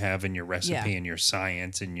investment that you have in your recipe Yeah. and your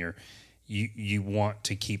science and your you want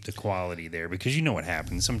to keep the quality there because you know what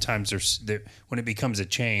happens. Sometimes when it becomes a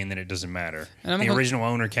chain, then it doesn't matter. And the original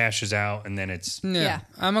owner cashes out, and then it's Yeah.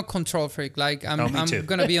 I'm a control freak. Like I'm too.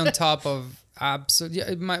 gonna be on top of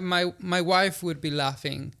absolutely. My wife would be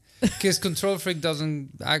laughing because control freak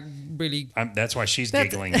doesn't really. that's why she's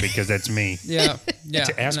giggling because that's me. Yeah.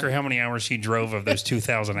 To ask her how many hours she drove of those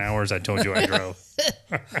 2,000 hours I told you I drove.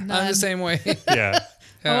 I'm the same way. Yeah.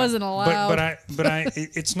 I wasn't allowed.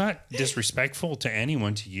 It's not disrespectful to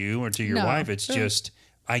anyone, to you or to your No. wife. It's just,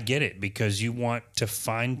 I get it because you want to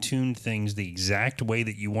fine tune things the exact way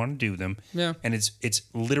that you want to do them. Yeah. And it's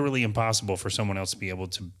literally impossible for someone else to be able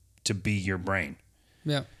to be your brain.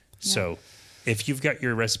 Yeah. So if you've got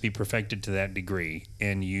your recipe perfected to that degree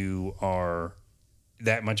and you are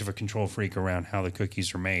that much of a control freak around how the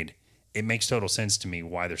cookies are made, it makes total sense to me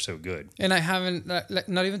why they're so good. And I haven't,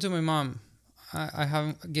 not even to my mom, I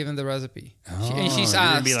haven't given the recipe. And she's You're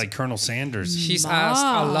asked. gonna be like Colonel Sanders. She's asked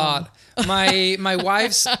a lot. My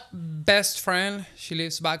wife's best friend, she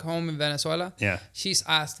lives back home in Venezuela. Yeah. She's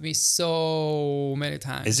asked me so many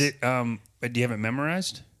times. Is it? Do you have it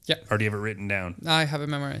memorized? Yeah. Or do you have it written down? I have it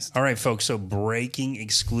memorized. All right, folks. So breaking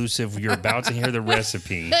exclusive. You're about to hear the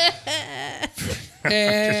recipe.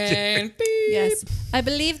 And beep. Yes. I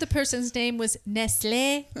believe the person's name was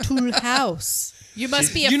Nestle Tool House. You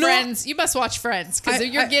must be a You know- Friends. You must watch Friends because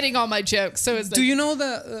you're getting all my jokes. So it's like Do you know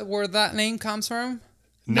where that name comes from?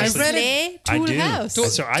 Nestle- read Nestle I Tool do. House.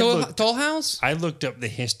 So Toll House? I looked up the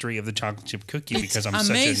history of the chocolate chip cookie because I'm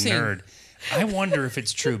amazing. such a nerd. I wonder if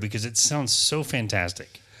it's true because it sounds so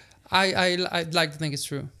fantastic. I'd like to think it's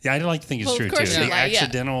true. Yeah, I like to think it's Well, of true too. course The you like, yeah.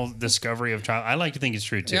 accidental discovery of chocolate. I like to think it's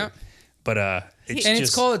true too. Yeah. But it's And just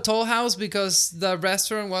it's called a toll house because the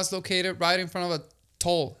restaurant was located right in front of a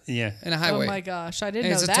toll yeah, in a Oh highway. my gosh, I And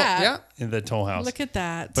didn't it's know a toll- that. yeah. in the Toll House. Look at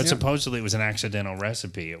that. But Yeah. supposedly it was an accidental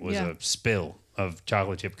recipe. It was Yeah. a spill of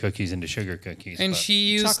chocolate chip cookies into sugar cookies. And but she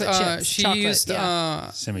used Chocolate chips.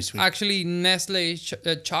 Chocolate, semi-sweet. actually Nestle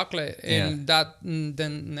chocolate, and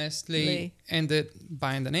then Nestle Lee. ended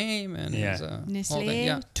buying the name and Yeah. it was, whole Nestle thing.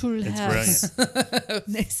 Yeah. Tool It's House.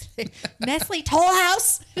 brilliant. Nestle Toll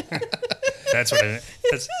House. That's what it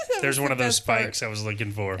is. There's one the of those best part. spikes I was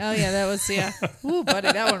looking for. Oh yeah, that was Ooh,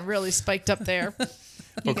 buddy, that one really spiked up there.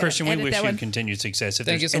 Well, Christian, we edit wish that you one. continued success. If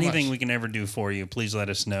Thank there's you so anything much. we can ever do for you, please let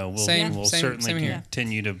us know. We'll Same certainly here.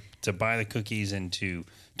 continue to buy the cookies and to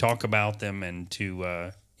talk about them and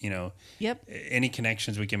to, Yep. any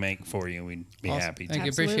connections we can make for you, we'd be Awesome. happy to. Thank you.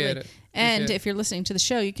 Absolutely. Appreciate it. And Appreciate if you're listening to the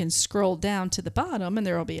show, you can scroll down to the bottom and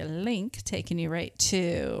there will be a link taking you right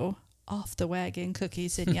to Off the Wagon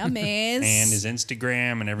Cookies and Yummies. And his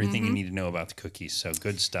Instagram and everything you need to know about the cookies. So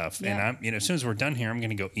good stuff. Mm-hmm. Yeah. And as soon as we're done here, I'm going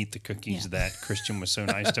to go eat the cookies that Christian was so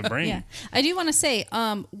nice to bring. Yeah, I do want to say,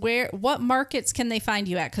 what markets can they find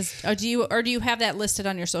you at? Because do you have that listed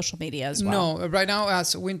on your social media as well? No, right now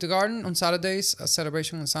as Winter Garden on Saturdays, a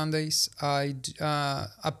celebration on Sundays. A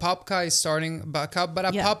Popka is starting back up,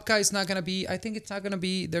 but Yeah. Popka is not gonna be. I think it's not gonna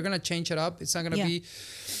be. They're gonna change it up. It's not gonna Yeah. be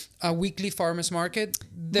a weekly farmers market.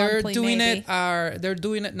 They're Monthly, doing maybe. They're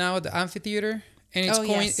doing it now at the amphitheater, and it's Oh,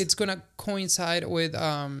 yes. it's gonna coincide with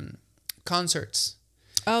concerts.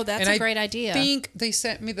 Oh, that's And a I great idea. I think they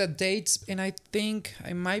sent me the dates, and I think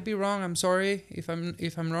I might be wrong. I'm sorry if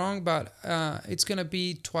I'm wrong, but it's gonna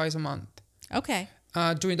be twice a month Okay.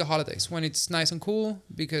 during the holidays when it's nice and cool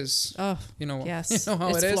because Oh, you know yes. you know how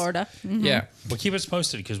It's it is. Florida. Mhm. Yeah, Well, keep us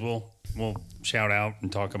posted because we'll shout out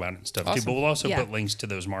and talk about it and stuff too. Awesome. But we'll also Yeah. put links to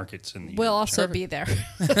those markets in the We'll also Perfect. be there.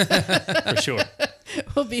 for sure.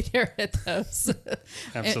 We'll be there at those.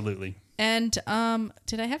 Absolutely. And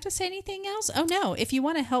did I have to say anything else? Oh, no. If you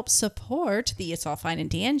want to help support the It's All Fine and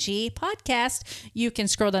Dangy podcast, you can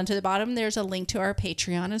scroll down to the bottom. There's a link to our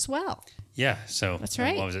Patreon as well. Yeah. So That's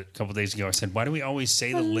right. What was it? A couple days ago, I said, "Why do we always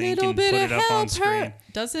say the A link little and bit put of it up on help screen?"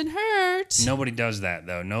 doesn't hurt. Nobody does that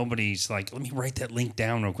though. Nobody's like, "Let me write that link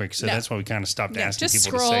down real quick." So No. that's why we kind of stopped Yeah, asking just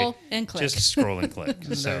people scroll to say, and click. Just scroll and click. there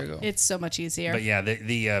you So, go. It's so much easier. but yeah, the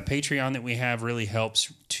Patreon that we have really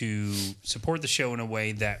helps to support the show in a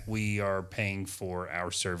way that we are paying for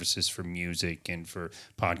our services for music and for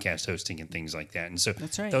podcast hosting and things like that. And so,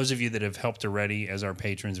 That's right. those of you that have helped already as our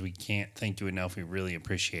patrons, we can't thank you enough. We really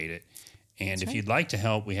appreciate it. And if you'd like to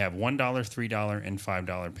help, we have $1, $3, and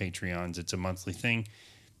 $5 Patreons. It's a monthly thing,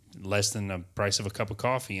 less than the price of a cup of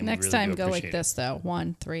coffee. And Next we really time, do go like appreciate it. this, though.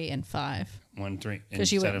 1, 3, and 5. 1, 3.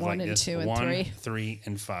 'Cause you instead went of 1 like and this, 2 and 1, 3. 3,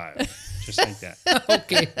 and 5. Just like that.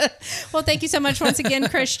 Okay. Well, thank you so much once again,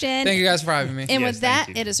 Christian. Thank you guys for having me. And Yes, with that,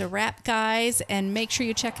 thank you. it is a wrap, guys. And make sure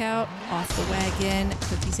you check out Off the Wagon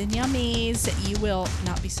Cookies and Yummies. You will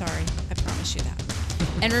not be sorry. I promise you that.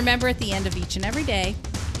 And remember, at the end of each and every day,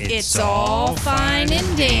 It's all fine and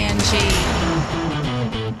dangy.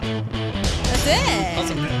 That's it.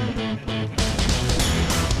 Awesome.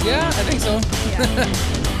 Yeah, I think so. Yeah.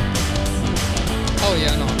 Oh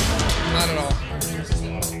yeah, no, not at all.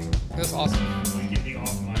 That's awesome.